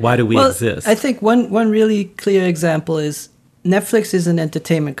 Like, why do we exist? I think one really clear example is Netflix is an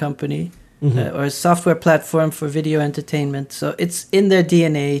entertainment company or a software platform for video entertainment. So it's in their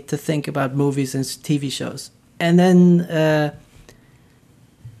DNA to think about movies and TV shows. And then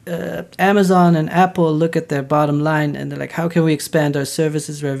Amazon and Apple look at their bottom line and they're like, how can we expand our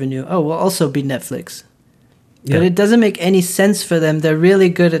services revenue? Oh, we'll also be Netflix. Yeah. But it doesn't make any sense for them. They're really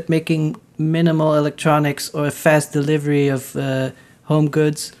good at making minimal electronics or fast delivery of home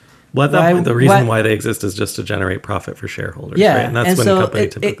goods. Well, at that point, the reason why they exist is just to generate profit for shareholders, right? And that's when a company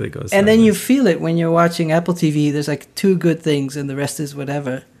typically goes. And then you feel it when you're watching Apple TV. There's like 2 good things and the rest is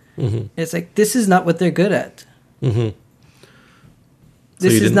whatever. Mm-hmm. It's like, this is not what they're good at. Mm-hmm.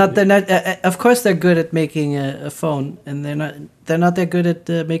 Of course they're good at making a phone, and they're not that good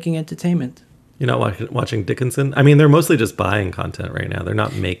at making entertainment. You're not watching Dickinson? I mean, they're mostly just buying content right now. They're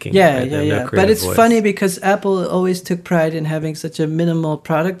not making it. Yeah. But it's funny because Apple always took pride in having such a minimal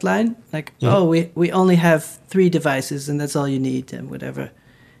product line. Like, we only have 3 devices and that's all you need and whatever.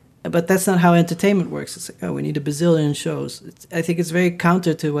 But that's not how entertainment works. It's like, we need a bazillion shows. I think it's very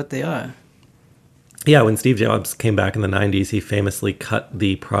counter to what they are. Yeah, when Steve Jobs came back in the 90s, he famously cut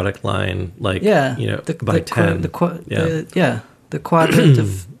the product line by 10. The quadrant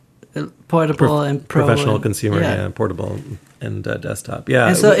of portable and pro professional and consumer, portable and desktop. Yeah.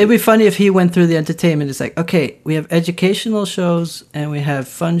 And so it'd be funny if he went through the entertainment. It's like, okay, we have educational shows and we have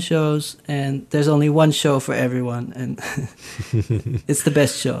fun shows, and there's only one show for everyone, and it's the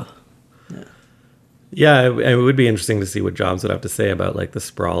best show. Yeah, it would be interesting to see what Jobs would have to say about like the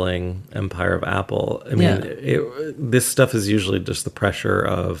sprawling empire of Apple. I mean, this stuff is usually just the pressure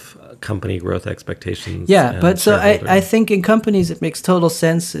of company growth expectations. Yeah, but so I think in companies it makes total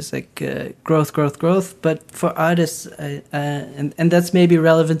sense. It's like growth. But for artists, and that's maybe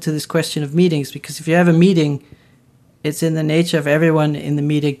relevant to this question of meetings, because if you have a meeting, it's in the nature of everyone in the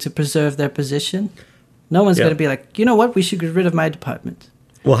meeting to preserve their position. No one's going to be like, you know what, we should get rid of my department.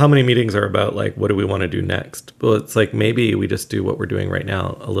 Well, how many meetings are about, like, what do we want to do next? Well, it's like maybe we just do what we're doing right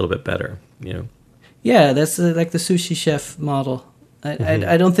now a little bit better, you know? Yeah, that's like the sushi chef model.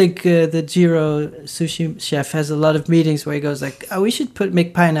 I don't think the Jiro sushi chef has a lot of meetings where he goes like, we should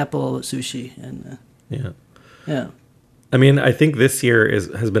make pineapple sushi. And yeah. I mean, I think this year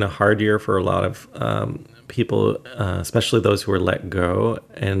has been a hard year for a lot of people, especially those who were let go.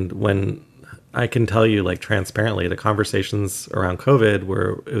 And when I can tell you, like, transparently, the conversations around COVID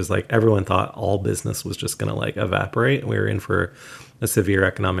where it was like everyone thought all business was just going to like evaporate and we were in for a severe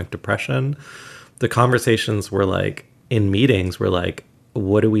economic depression. The conversations were like in meetings were like,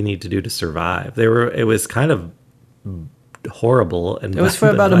 what do we need to do to survive? It was kind of horrible. And it was for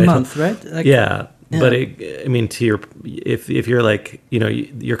about a month, right? Like, yeah. But if you're like, you know,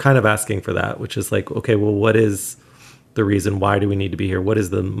 you're kind of asking for that, which is like, okay, well, what is the reason? Why do we need to be here? What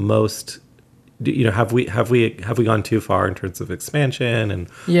is the most, you know, have we gone too far in terms of expansion and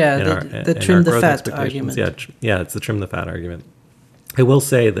the trim the fat argument? Yeah, it's the trim the fat argument. I will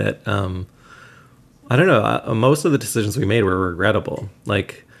say that I don't know. Most of the decisions we made were regrettable.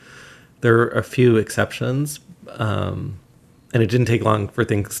 Like, there are a few exceptions, and it didn't take long for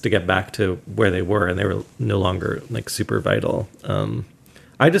things to get back to where they were, and they were no longer like super vital.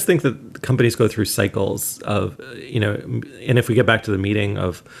 I just think that companies go through cycles of, you know, and if we get back to the meeting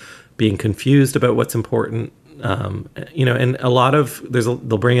of being confused about what's important, you know, and a lot of they'll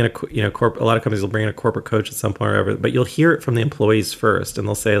bring in a lot of companies will bring in a corporate coach at some point or whatever, but you'll hear it from the employees first, and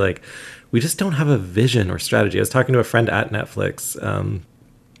they'll say like, we just don't have a vision or strategy. I was talking to a friend at Netflix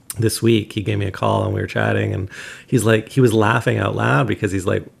this week. He gave me a call and we were chatting, and he's like, he was laughing out loud because he's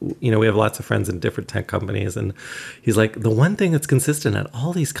like, you know, we have lots of friends in different tech companies, and he's like, the one thing that's consistent at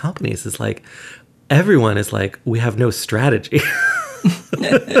all these companies is like, everyone is like, we have no strategy.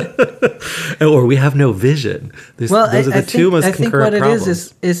 Or we have no vision. Those are the two most concurrent problems. I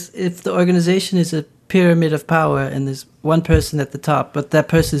think what it is if the organization is a pyramid of power and there's one person at the top, but that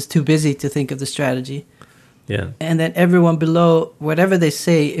person is too busy to think of the strategy. Yeah. And then everyone below, whatever they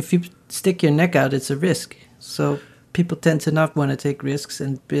say, if you stick your neck out, it's a risk. So people tend to not want to take risks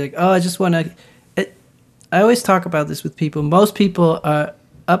and be like, oh, I just want to... I always talk about this with people. Most people are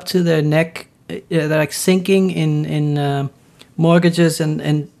up to their neck. They're like sinking in mortgages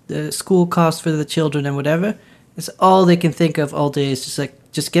and school costs for the children and whatever. It's all they can think of all day. It's just like,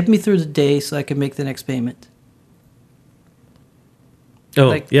 just get me through the day so I can make the next payment. Oh,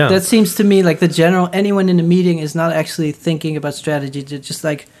 like, yeah. That seems to me like anyone in a meeting is not actually thinking about strategy. They're just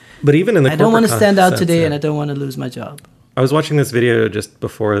like, but even in the I don't want to stand out today, yeah. and I don't want to lose my job. I was watching this video just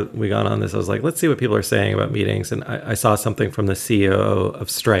before we got on this. I was like, let's see what people are saying about meetings. And I saw something from the CEO of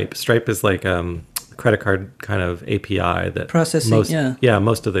Stripe. Stripe is like a credit card kind of API that processing,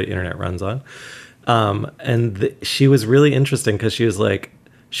 most of the internet runs on. She was really interesting because she was like,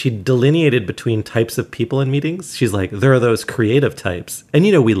 she delineated between types of people in meetings. She's like, there are those creative types, and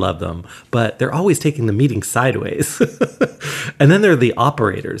we love them, but they're always taking the meeting sideways. And then there are the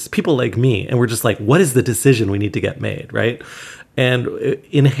operators, people like me, and we're just like, what is the decision we need to get made, right? And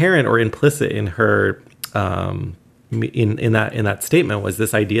inherent or implicit in her in that statement was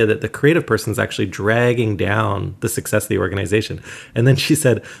this idea that the creative person is actually dragging down the success of the organization. And then she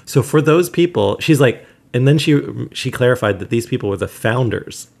said, so for those people, she's like, and then she clarified that these people were the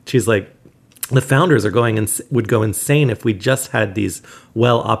founders. She's like, the founders would go insane if we just had these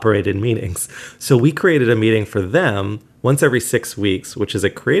well-operated meetings. So we created a meeting for them once every 6 weeks, which is a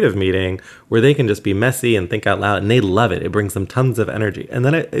creative meeting where they can just be messy and think out loud, and they love it. It brings them tons of energy. And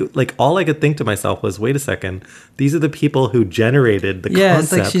then all I could think to myself was, wait a second, these are the people who generated the concept. Yeah,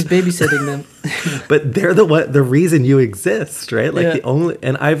 it's like she's babysitting them. But they're the reason you exist, right? Like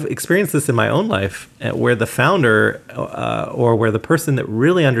and I've experienced this in my own life where the founder or where the person that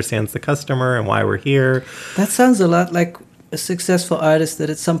really understands the customer and why we're here. That sounds a lot like a successful artist that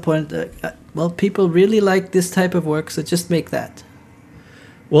at some point, people really like this type of work, so just make that.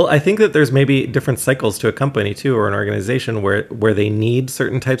 Well, I think that there's maybe different cycles to a company too, or an organization where they need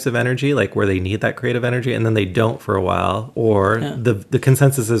certain types of energy, like where they need that creative energy, and then they don't for a while. Or the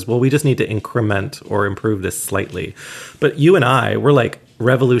consensus is, well, we just need to increment or improve this slightly. But you and I, we're like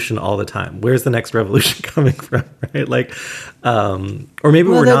revolution all the time. Where's the next revolution coming from, right? Like, or maybe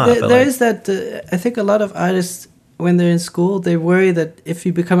we're not. There is that. I think a lot of artists, when they're in school, they worry that if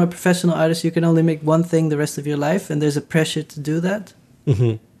you become a professional artist, you can only make one thing the rest of your life, and there's a pressure to do that.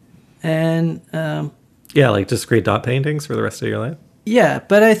 Mm-hmm. And like just create dot paintings for the rest of your life. Yeah,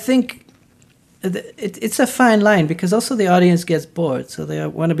 but I think it's a fine line, because also the audience gets bored, so they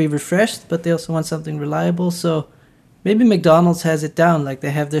want to be refreshed, but they also want something reliable. So maybe McDonald's has it down, like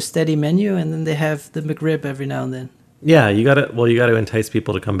they have their steady menu, and then they have the McRib every now and then. Yeah, you got to entice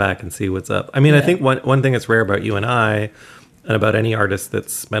people to come back and see what's up. I mean, I think one thing that's rare about you and I, and about any artist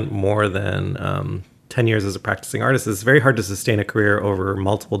that's spent more than 10 years as a practicing artist, is it's very hard to sustain a career over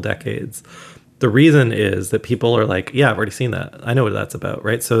multiple decades. The reason is that people are like, yeah, I've already seen that. I know what that's about,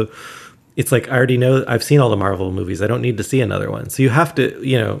 right? So it's like, I already know, I've seen all the Marvel movies. I don't need to see another one. So you have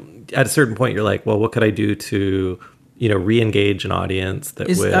to, at a certain point, you're like, well, what could I do to, re-engage an audience that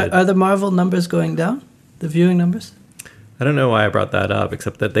would... Are the Marvel numbers going down? The viewing numbers? I don't know why I brought that up,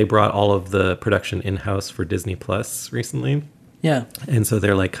 except that they brought all of the production in-house for Disney Plus recently. Yeah. And so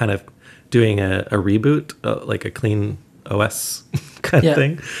they're like kind of doing a reboot, like a clean OS kind of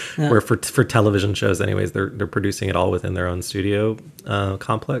thing, where for television shows anyways, they're producing it all within their own studio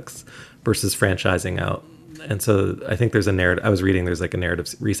complex versus franchising out. And so I think there's a narrative, I was reading there's like a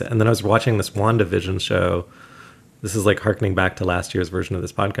narrative reset. And then I was watching this WandaVision show. This is like harkening back to last year's version of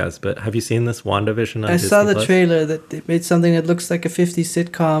this podcast, but have you seen this WandaVision on Disney saw the Plus? trailer that they made something that looks like a 50s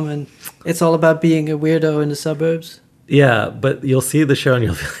sitcom, and it's all about being a weirdo in the suburbs. Yeah, but you'll see the show and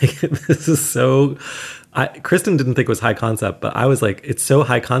you'll be like, this is so... Kristen didn't think it was high concept, but I was like, it's so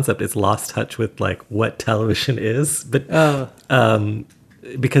high concept, it's lost touch with like what television is. But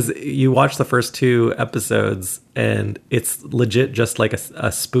because you watch the first 2 episodes and it's legit just like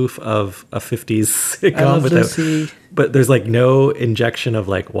a spoof of a 50s sitcom. But there's like no injection of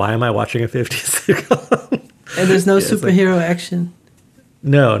like, why am I watching a 50s sitcom? And there's no superhero action.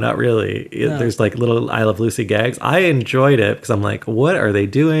 No, not really. No. There's like little I Love Lucy gags. I enjoyed it because I'm like, what are they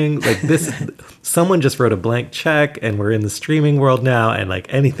doing? Like this, someone just wrote a blank check and we're in the streaming world now and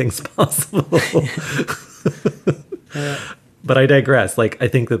like anything's possible. But I digress. Like, I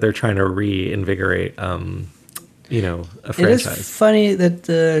think that they're trying to reinvigorate, a franchise. It is funny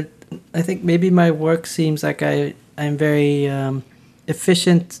that I think maybe my work seems like I'm very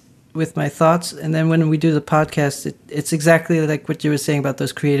efficient with my thoughts, and then when we do the podcast, it's exactly like what you were saying about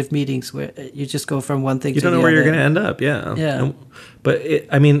those creative meetings where you just go from one thing to the other. You don't know where you're going to end up. Yeah. But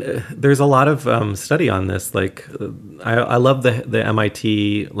there's a lot of study on this. Like, I love the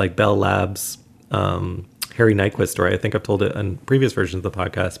MIT, like Bell Labs, Harry Nyquist story. I think I've told it on previous versions of the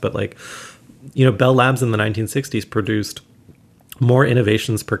podcast, but like, Bell Labs in the 1960s produced more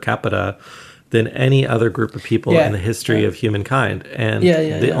innovations per capita than any other group of people in the history of humankind. And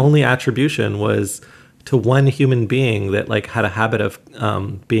the only attribution was to one human being that like had a habit of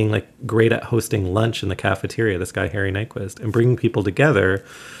being like great at hosting lunch in the cafeteria, this guy, Harry Nyquist, and bringing people together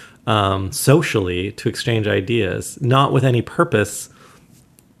socially to exchange ideas, not with any purpose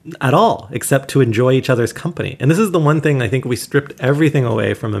at all, except to enjoy each other's company. And this is the one thing I think we stripped everything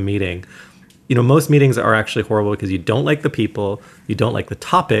away from a meeting. Most meetings are actually horrible because you don't like the people, you don't like the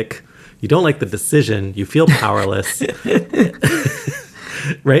topic, you don't like the decision, you feel powerless.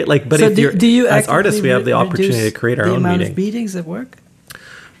 Right? Like, but so if you're as artists, we have the opportunity to create our own meeting. The amount of meetings at work?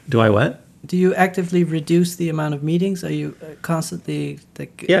 Do I what? Do you actively reduce the amount of meetings? Are you constantly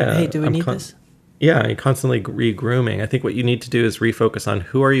like, hey, do we need this? Yeah, you're constantly re-grooming. I think what you need to do is refocus on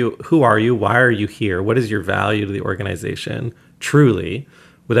who are you, why are you here, what is your value to the organization, truly,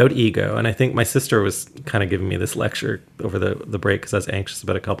 without ego. And I think my sister was kind of giving me this lecture over the break because I was anxious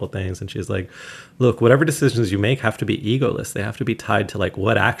about a couple of things. And she's like, look, whatever decisions you make have to be egoless. They have to be tied to like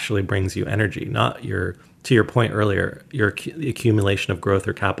what actually brings you energy, not to your point earlier, your accumulation of growth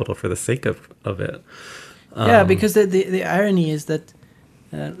or capital for the sake of it. Yeah, because the irony is that,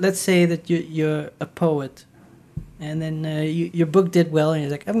 let's say that you're a poet and then your book did well and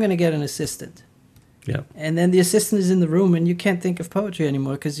you're like, I'm going to get an assistant. Yeah. And then the assistant is in the room and you can't think of poetry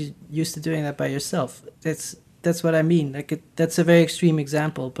anymore because you're used to doing that by yourself. That's what I mean. Like that's a very extreme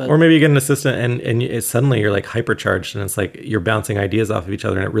example. But or maybe you get an assistant and suddenly you're like hypercharged and it's like you're bouncing ideas off of each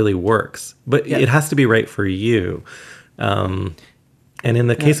other and it really works. But it has to be right for you. And in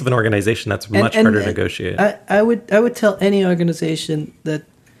the case of an organization, that's much harder to negotiate. I would tell any organization that,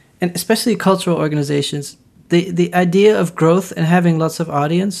 and especially cultural organizations, the idea of growth and having lots of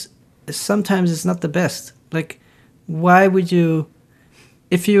audience sometimes it's not the best. Like, why would you,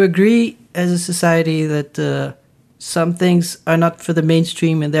 if you agree as a society that some things are not for the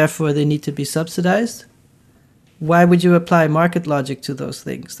mainstream and therefore they need to be subsidized, why would you apply market logic to those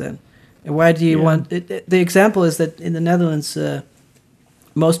things then? And why do you want, the example is that in the Netherlands,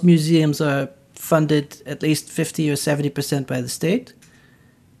 most museums are funded at least 50 or 70% by the state.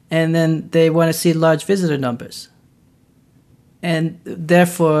 And then they want to see large visitor numbers. And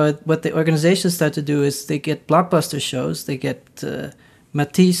therefore, what the organizations start to do is they get blockbuster shows, they get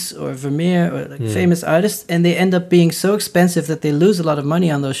Matisse or Vermeer or like famous artists, and they end up being so expensive that they lose a lot of money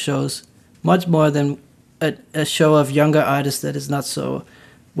on those shows, much more than a show of younger artists that is not so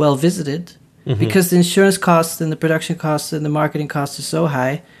well visited, because the insurance costs and the production costs and the marketing costs are so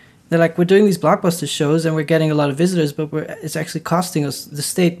high. They're like, we're doing these blockbuster shows and we're getting a lot of visitors, but it's actually costing us, the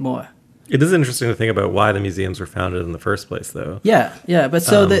state, more. It is interesting to think about why the museums were founded in the first place, though. Yeah. But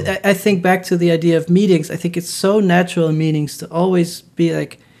so I think back to the idea of meetings. I think it's so natural in meetings to always be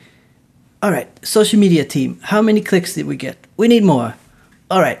like, all right, social media team, how many clicks did we get? We need more.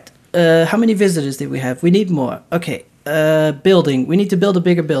 All right, how many visitors did we have? We need more. Okay, building. We need to build a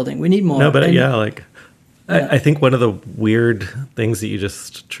bigger building. We need more. No, but I think one of the weird things that you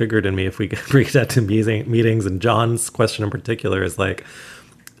just triggered in me, if we bring that to meetings, and John's question in particular, is like,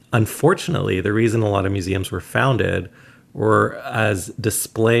 unfortunately, the reason a lot of museums were founded were as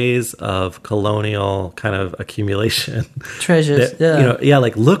displays of colonial kind of accumulation. Treasures,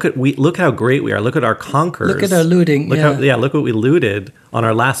 like look how great we are. Look at our conquerors. Look at our looting. Look what we looted on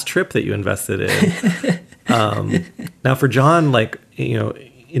our last trip that you invested in. Now for John,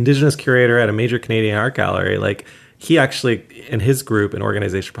 Indigenous curator at a major Canadian art gallery, like he actually, in his group and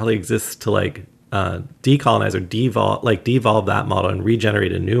organization, probably exists to decolonize or devolve that model and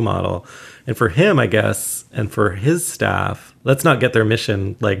regenerate a new model. And for him, I guess, and for his staff, let's not get their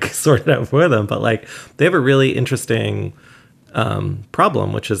mission sorted out for them, but they have a really interesting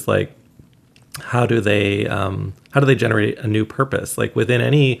problem, which is how do they generate a new purpose within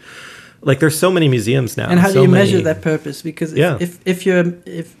any. There's so many museums now. And how do you measure that purpose? Because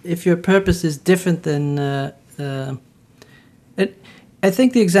if your purpose is different than I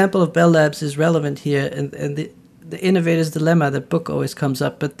think the example of Bell Labs is relevant here, and the innovator's dilemma, that book always comes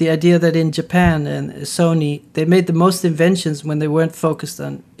up. But the idea that in Japan and Sony, they made the most inventions when they weren't focused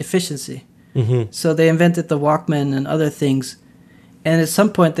on efficiency. Mm-hmm. So they invented the Walkman and other things. And at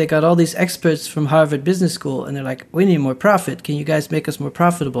some point, they got all these experts from Harvard Business School, and they're like, we need more profit. Can you guys make us more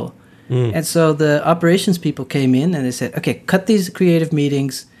profitable? And so the operations people came in and they said, okay, cut these creative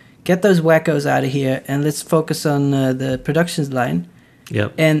meetings, get those wackos out of here, and let's focus on the productions line.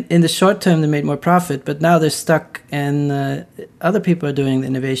 Yep. And in the short term, they made more profit, but now they're stuck, and other people are doing the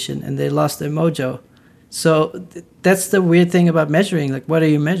innovation, and they lost their mojo. So that's the weird thing about measuring. Like, what are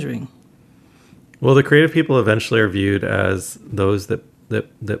you measuring? Well, the creative people eventually are viewed as those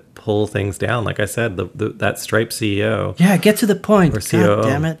that pull things down. Like I said, that Stripe CEO. Yeah, get to the point. Or COO. God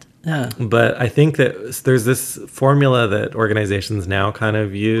damn it. Yeah. But I think that there's this formula that organizations now kind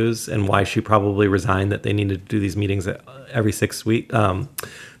of use, and why she probably resigned, that they needed to do these meetings every 6 weeks.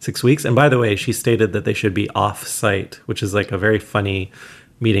 And by the way, she stated that they should be off-site, which is like a very funny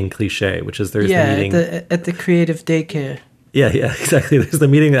meeting cliche, which is there's the meeting at the creative daycare. Yeah, exactly. There's the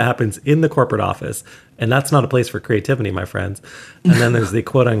meeting that happens in the corporate office, and that's not a place for creativity, my friends. And then there's the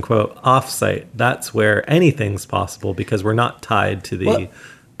quote unquote offsite. That's where anything's possible because we're not tied to the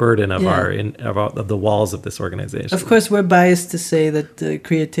burden of of the walls of this organization. Of course, we're biased to say that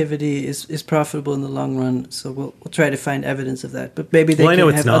creativity is profitable in the long run, so we'll try to find evidence of that. But maybe they can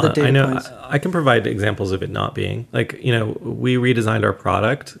have other data points. I can provide examples of it not being. Like, we redesigned our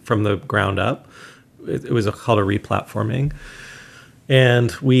product from the ground up. It was called a replatforming.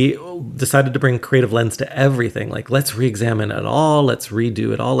 And we decided to bring creative lens to everything. Like, let's re-examine it all. Let's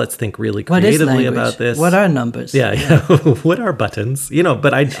redo it all. Let's think really creatively about this. What are numbers? Yeah. What are buttons?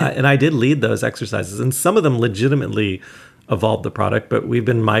 But I did lead those exercises, and some of them legitimately evolved the product, but we've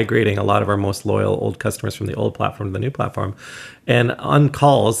been migrating a lot of our most loyal old customers from the old platform to the new platform. And on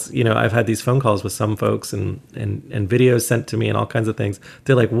calls, I've had these phone calls with some folks and videos sent to me and all kinds of things.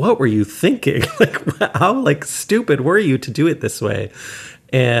 They're like, what were you thinking? Like, how stupid were you to do it this way?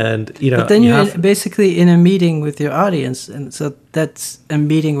 And, but then you're basically in a meeting with your audience. And so that's a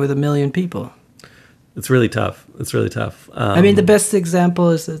meeting with 1 million people. It's really tough. I mean, the best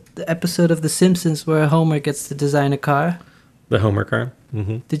example is the episode of The Simpsons where Homer gets to design a car. The Homer car.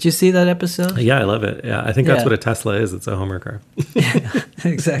 Mm-hmm. Did you see that episode? Yeah, I love it. Yeah, I think that's what a Tesla is. It's a Homer car. Yeah,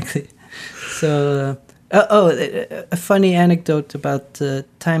 exactly. So, a funny anecdote about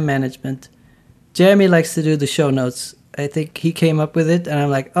time management. Jeremy likes to do the show notes. I think he came up with it, and I'm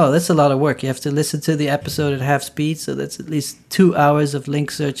like, oh, that's a lot of work. You have to listen to the episode at half speed, so that's at least 2 hours of link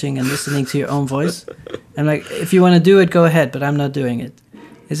searching and listening to your own voice. I'm like, if you want to do it, go ahead, but I'm not doing it.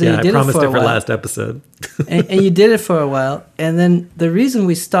 So I promised it for last episode. and you did it for a while. And then the reason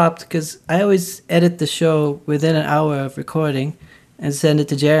we stopped, because I always edit the show within an hour of recording and send it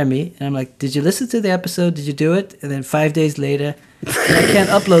to Jeremy. And I'm like, did you listen to the episode? Did you do it? And then 5 days later, I can't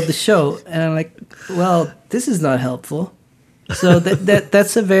upload the show. And I'm like, well, this is not helpful. So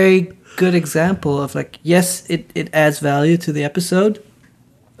that's a very good example of yes, it adds value to the episode.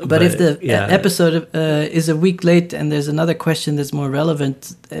 But if the episode is a week late and there's another question that's more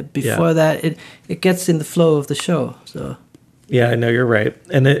relevant before that, it gets in the flow of the show. So yeah, I know you're right.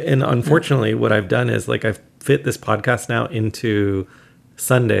 And unfortunately, what I've done is I've fit this podcast now into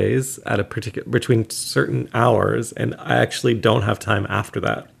Sundays at a particular between certain hours, and I actually don't have time after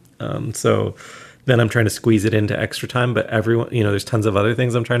that. So then I'm trying to squeeze it into extra time, but everyone, there's tons of other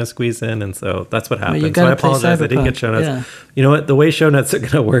things I'm trying to squeeze in, and so that's what happened. Well, so I apologize, I didn't get show notes. Yeah. You know what? The way show notes are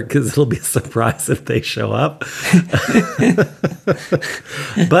going to work is it'll be a surprise if they show up.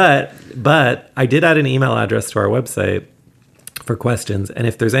 But I did add an email address to our website for questions, and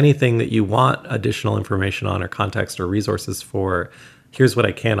if there's anything that you want additional information on or context or resources for, here's what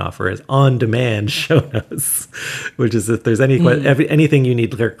I can offer is on-demand show notes, which is if there's anything you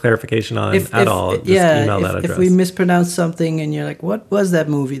need clarification on just email that address. If we mispronounce something and you're like, what was that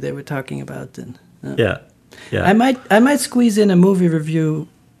movie they were talking about? Then yeah. I might squeeze in a movie review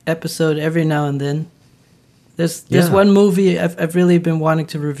episode every now and then. There's one movie I've really been wanting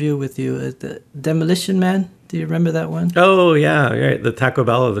to review with you, the Demolition Man. Do you remember that one? Oh yeah, right. The Taco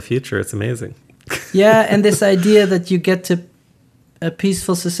Bell of the future. It's amazing. Yeah, and this idea that you get to a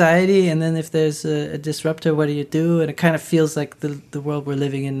peaceful society, and then if there's a disruptor, what do you do? And it kind of feels like the world we're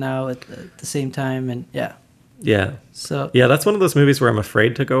living in now at the same time. And so that's one of those movies where I'm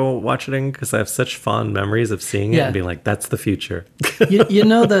afraid to go watch it in because I have such fond memories of seeing it and being like, that's the future.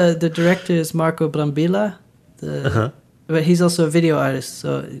 the director is Marco Brambilla, but he's also a video artist,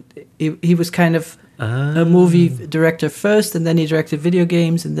 so he was kind of a movie director first, and then he directed video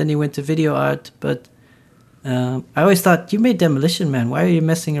games, and then he went to video art. But I always thought, you made Demolition Man. Why are you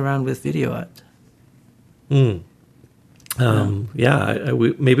messing around with video art?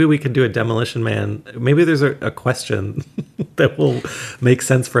 Maybe we could do a Demolition Man. Maybe there's a question that will make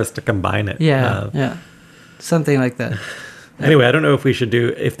sense for us to combine it. Something like that. Anyway, I don't know if we should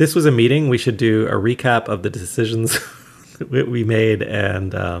if this was a meeting, we should do a recap of the decisions we made,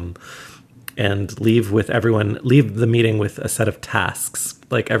 and leave the meeting with a set of tasks.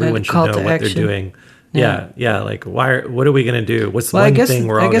 Like everyone should know what they're doing. Yeah. Like what are we going to do? What's one thing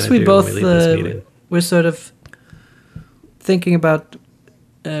we're all going to do both, when we leave this meeting? We're sort of thinking about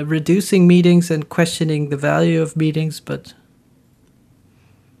reducing meetings and questioning the value of meetings, but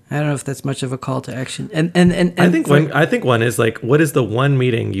I don't know if that's much of a call to action. And I think one is like, what is the one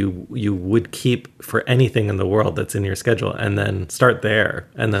meeting you would keep for anything in the world that's in your schedule, and then start there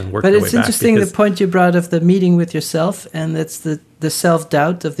and then work. But it's interesting the point you brought of the meeting with yourself, and that's the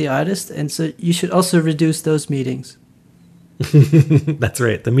self-doubt of the artist, and so you should also reduce those meetings. That's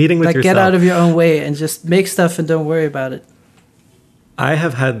right. The meeting with yourself. Get out of your own way and just make stuff and don't worry about it. I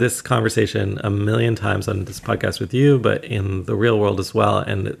have had this conversation a million times on this podcast with you, but in the real world as well.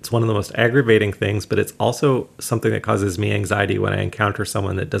 And it's one of the most aggravating things, but it's also something that causes me anxiety when I encounter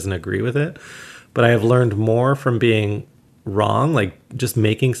someone that doesn't agree with it. But I have learned more from being wrong, like just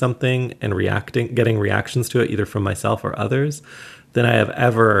making something and getting reactions to it, either from myself or others, than I have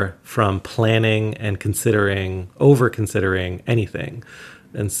ever from planning and over-considering anything.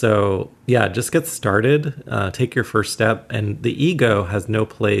 And so, yeah, just get started, take your first step, and the ego has no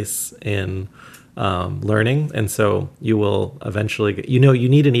place in learning. And so you will eventually, you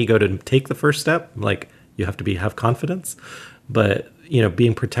need an ego to take the first step. Like you have to have confidence, but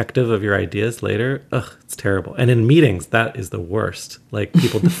being protective of your ideas later, it's terrible. And in meetings, that is the worst. Like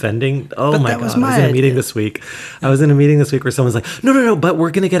people defending, oh my God, I was in a meeting this week. Where someone's like, no, but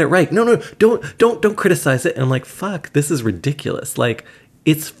we're going to get it right. No, don't criticize it. And I'm like, fuck, this is ridiculous. Like,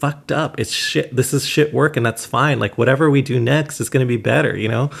 it's fucked up. It's shit. This is shit work, and that's fine. Like whatever we do next is going to be better.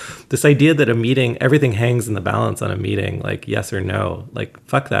 This idea that a meeting, everything hangs in the balance on a meeting, like yes or no. Like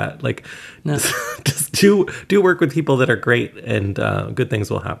fuck that. Like no. just do work with people that are great, and good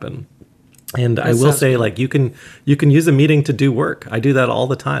things will happen. And I will say, like you can use a meeting to do work. I do that all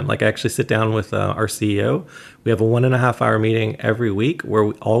the time. Like I actually sit down with our CEO. We have a 1.5 hour meeting every week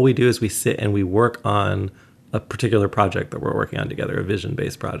where all we do is we sit and we work on a particular project that we're working on together, a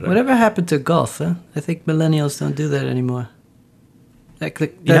vision-based project. Whatever happened to golf? Huh? I think millennials don't do that anymore.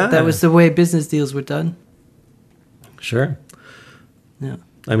 That was the way business deals were done. Sure. Yeah.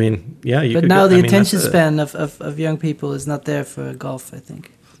 I mean, yeah. But now the attention span of young people is not there for golf, I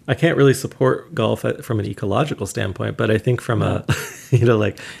think. I can't really support golf from an ecological standpoint, but I think from a,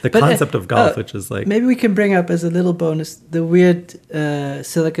 like the concept of golf, which is like... Maybe we can bring up as a little bonus the weird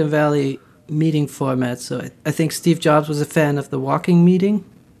Silicon Valley meeting format. So I think Steve Jobs was a fan of the walking meeting.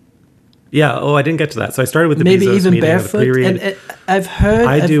 Yeah. Oh, I didn't get to that. So I started with the maybe Bezos even meeting, barefoot. And I've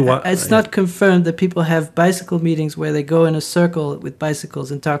heard it's not confirmed that people have bicycle meetings where they go in a circle with bicycles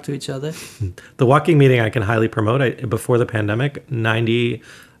and talk to each other. The walking meeting I can highly promote. Before the pandemic,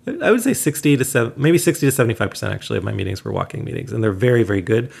 I would say 60 to 75% actually of my meetings were walking meetings, and they're very, very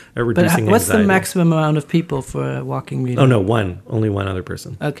good at reducing But what's anxiety. the maximum amount of people for a walking meeting? Oh no, only one other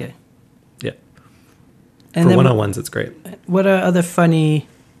person. Okay. Yeah. And for one-on-ones, it's great. What are other funny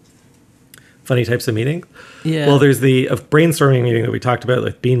types of meetings? Yeah. Well, there's the brainstorming meeting that we talked about,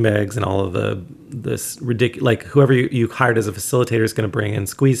 like beanbags and all of this ridiculous, like whoever you hired as a facilitator is going to bring in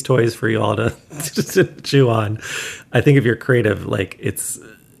squeeze toys for you all to chew on. I think if you're creative, like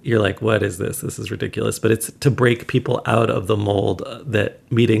you're like, what is this? This is ridiculous. But it's to break people out of the mold that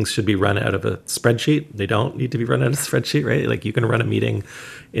meetings should be run out of a spreadsheet. They don't need to be run out of a spreadsheet, right? Like you can run a meeting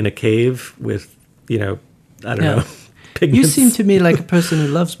in a cave with, I don't know, pigments. You seem to me like a person who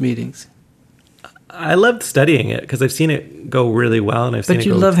loves meetings. I loved studying it because I've seen it go really well, and I've seen it go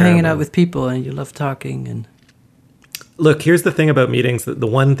terrible. But you love hanging out with people, and you love talking. And look, here's the thing about meetings. The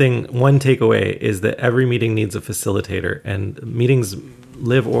one takeaway is that every meeting needs a facilitator, and meetings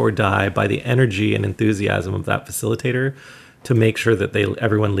live or die by the energy and enthusiasm of that facilitator to make sure that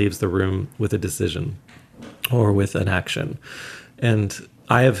everyone leaves the room with a decision or with an action. And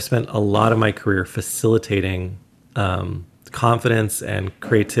I have spent a lot of my career facilitating confidence and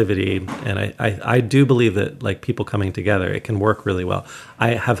creativity, and I do believe that like people coming together, it can work really well.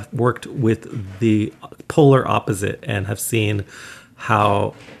 I have worked with the polar opposite and have seen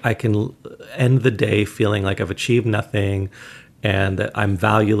how I can end the day feeling like I've achieved nothing and that I'm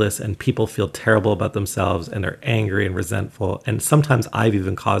valueless, and people feel terrible about themselves and they're angry and resentful, and sometimes I've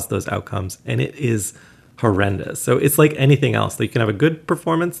even caused those outcomes, and it is horrendous. So it's like anything else. You can have a good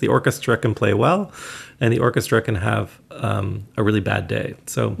performance, the orchestra can play well, and the orchestra can have a really bad day.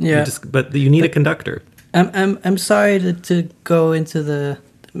 So you need a conductor. I'm sorry to go into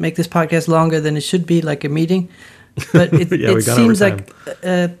make this podcast longer than it should be, like a meeting, but it seems like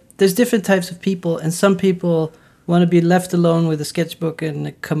there's different types of people, and some people want to be left alone with a sketchbook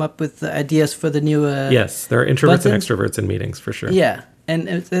and come up with the ideas for the new. Yes, there are introverts and buttons. extroverts in meetings for sure. Yeah, and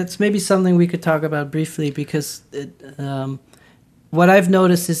it's maybe something we could talk about briefly because what I've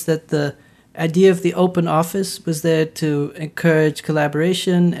noticed is that the idea of the open office was there to encourage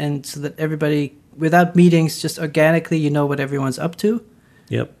collaboration and so that everybody, without meetings, just organically you know what everyone's up to.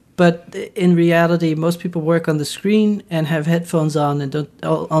 Yep. But in reality, most people work on the screen and have headphones on and don't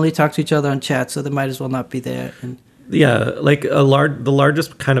only talk to each other on chat, so they might as well not be there. And Yeah, like the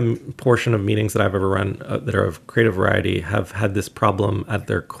largest kind of portion of meetings that I've ever run that are of creative variety have had this problem at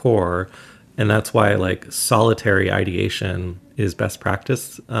their core, and that's why like solitary ideation is best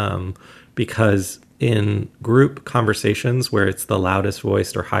practice, because in group conversations where it's the loudest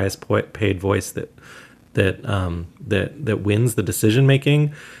voiced or highest paid voice that wins the decision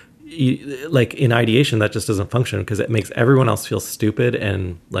making. Like in ideation, that just doesn't function because it makes everyone else feel stupid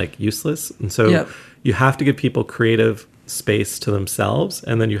and like useless. And so Yep. you have to give people creative space to themselves,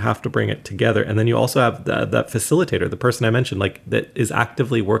 and then you have to bring it together. And then you also have that facilitator, the person I mentioned, like that is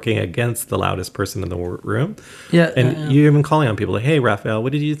actively working against the loudest person in the room. Yeah, And you're even calling on people like, "Hey, Raphael,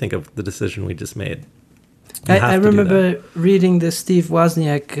 what did you think of the decision we just made?" You have I to do remember that. reading the Steve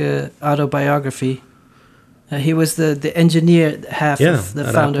Wozniak autobiography. He was the engineer half of the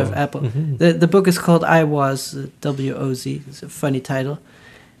at founder of Apple. Apple. The book is called I Was, W-O-Z. It's a funny title.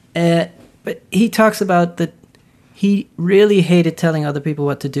 But he talks about that he really hated telling other people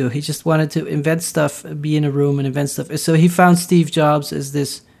what to do. He just wanted to invent stuff, be in a room and invent stuff. So he found Steve Jobs as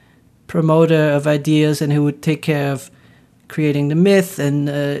this promoter of ideas and who would take care of creating the myth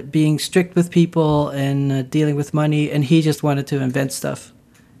and being strict with people and dealing with money. And he just wanted to invent stuff.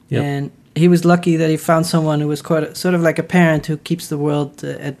 Yep. And he was lucky that he found someone who was sort of like a parent who keeps the world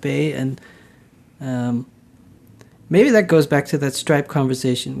at bay. And maybe that goes back to that Stripe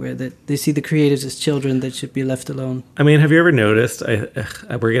conversation where they see the creatives as children that should be left alone. I mean, have you ever noticed,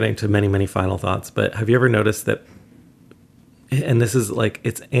 we're getting to many, many final thoughts, but have you ever noticed that, and this is like,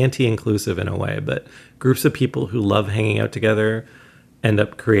 it's anti-inclusive in a way, but groups of people who love hanging out together end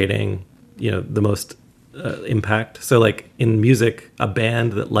up creating, the most impact. So like in music, a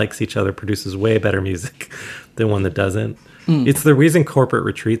band that likes each other produces way better music than one that doesn't. It's the reason corporate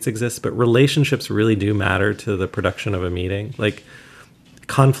retreats exist, but relationships really do matter to the production of a meeting. Like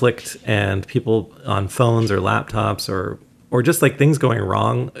conflict and people on phones or laptops or just like things going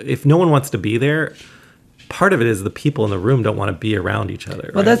wrong. If no one wants to be there, part of it is the people in the room don't want to be around each other.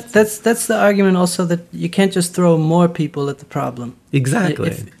 Well, right? that's the argument also that you can't just throw more people at the problem.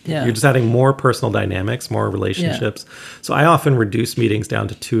 Exactly. Yeah. You're just adding more personal dynamics, more relationships. So I often reduce meetings down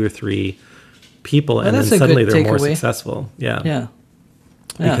to 2 or 3 people, and then that's a suddenly good they're more takeaway. successful. Yeah. Yeah.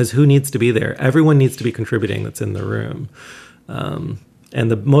 Because who needs to be there? Everyone needs to be contributing that's in the room. And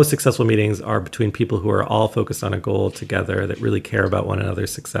the most successful meetings are between people who are all focused on a goal together, that really care about one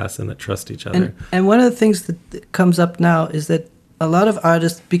another's success and that trust each other. And one of the things that comes up now is that a lot of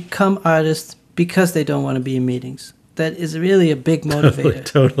artists become artists because they don't want to be in meetings. That is really a big motivator.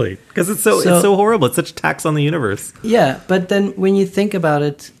 Totally. Because it's so horrible. It's such a tax on the universe. Yeah, but then when you think about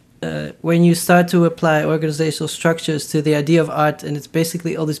it, when you start to apply organizational structures to the idea of art, and it's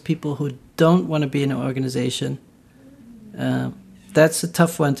basically all these people who don't want to be in an organization, that's a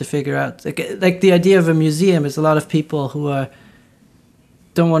tough one to figure out. Like the idea of a museum is a lot of people who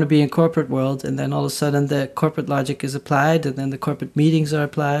don't want to be in corporate world, and then all of a sudden the corporate logic is applied, and then the corporate meetings are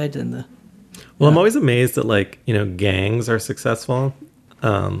applied, and Well, I'm always amazed that gangs are successful.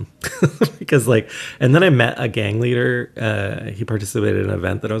 Because and then I met a gang leader. He participated in an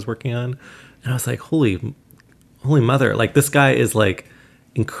event that I was working on, and I was like, holy mother! Like this guy is like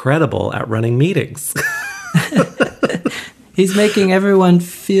incredible at running meetings. he's making everyone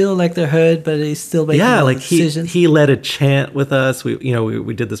feel like they're heard, but he's still making all the decisions. He led a chant with us.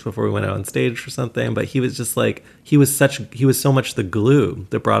 We did this before we went out on stage for something, but he was just like he was so much the glue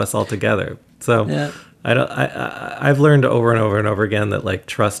that brought us all together. So Yeah. I've learned over and over and over again that like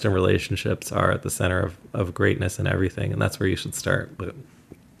trust and relationships are at the center of greatness and everything, and that's where you should start. But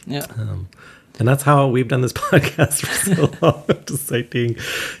Yeah. and that's how we've done this podcast for so long, just like being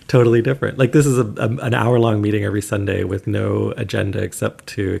totally different. Like this is an hour-long meeting every Sunday with no agenda except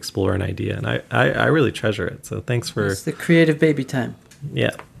to explore an idea, and I really treasure it. So thanks for It's the creative baby time.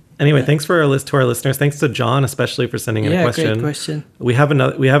 yeah. Anyway, thanks to our listeners. Thanks to John, especially for sending in a question. Great question. We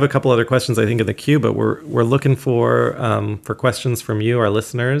have a couple other questions I think in the queue, but we're looking for questions from you, our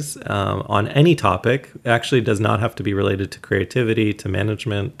listeners, on any topic. It actually does not have to be related to creativity, to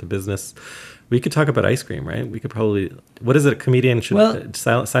management, to business. We could talk about ice cream, right? We could probably. What is it? A comedian should.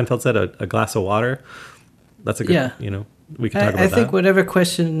 Seinfeld said a glass of water. That's a good. We could talk about that. I think whatever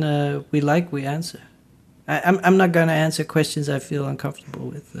question we like, we answer. I'm not going to answer questions I feel uncomfortable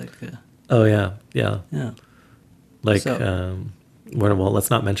with. Like, oh yeah, yeah. Like, So- well, let's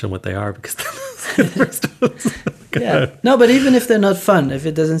not mention what they are because yeah. No, but even if they're not fun, if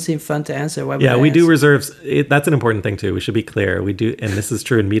it doesn't seem fun to answer, why would yeah, I we do answer? reserves. That's an important thing too. We should be clear. We do, and this is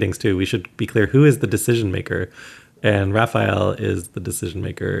true in meetings too. We should be clear who is the decision maker, and Raphael is the decision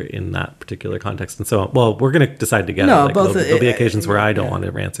maker in that particular context. And so, well, we're going to decide together. No, like, both- there'll be occasions where I don't yeah. want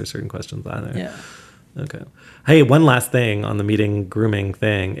to answer certain questions either. Yeah. Okay. Hey, one last thing on the meeting grooming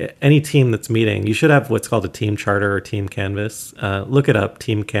thing. Any team that's meeting, you should have what's called a team charter or team canvas. Look it up,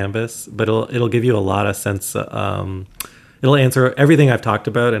 Team Canvas, but it'll give you a lot of sense. It'll answer everything I've talked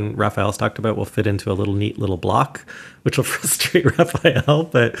about and Raphael's talked about will fit into a neat little block, which will frustrate Raphael.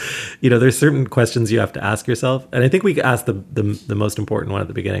 But there's certain questions you have to ask yourself, and I think we asked the most important one at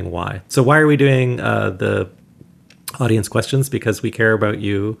the beginning: why? So why are we doing the audience questions? Because we care about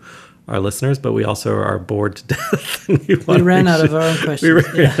you, our listeners, but we also are bored to death. And we ran out of our own questions. We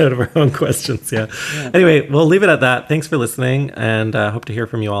ran out of our own questions. Yeah. Anyway, we'll leave it at that. Thanks for listening, and hope to hear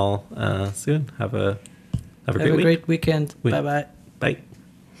from you all soon. Have a great week. Great weekend. Bye-bye. Bye.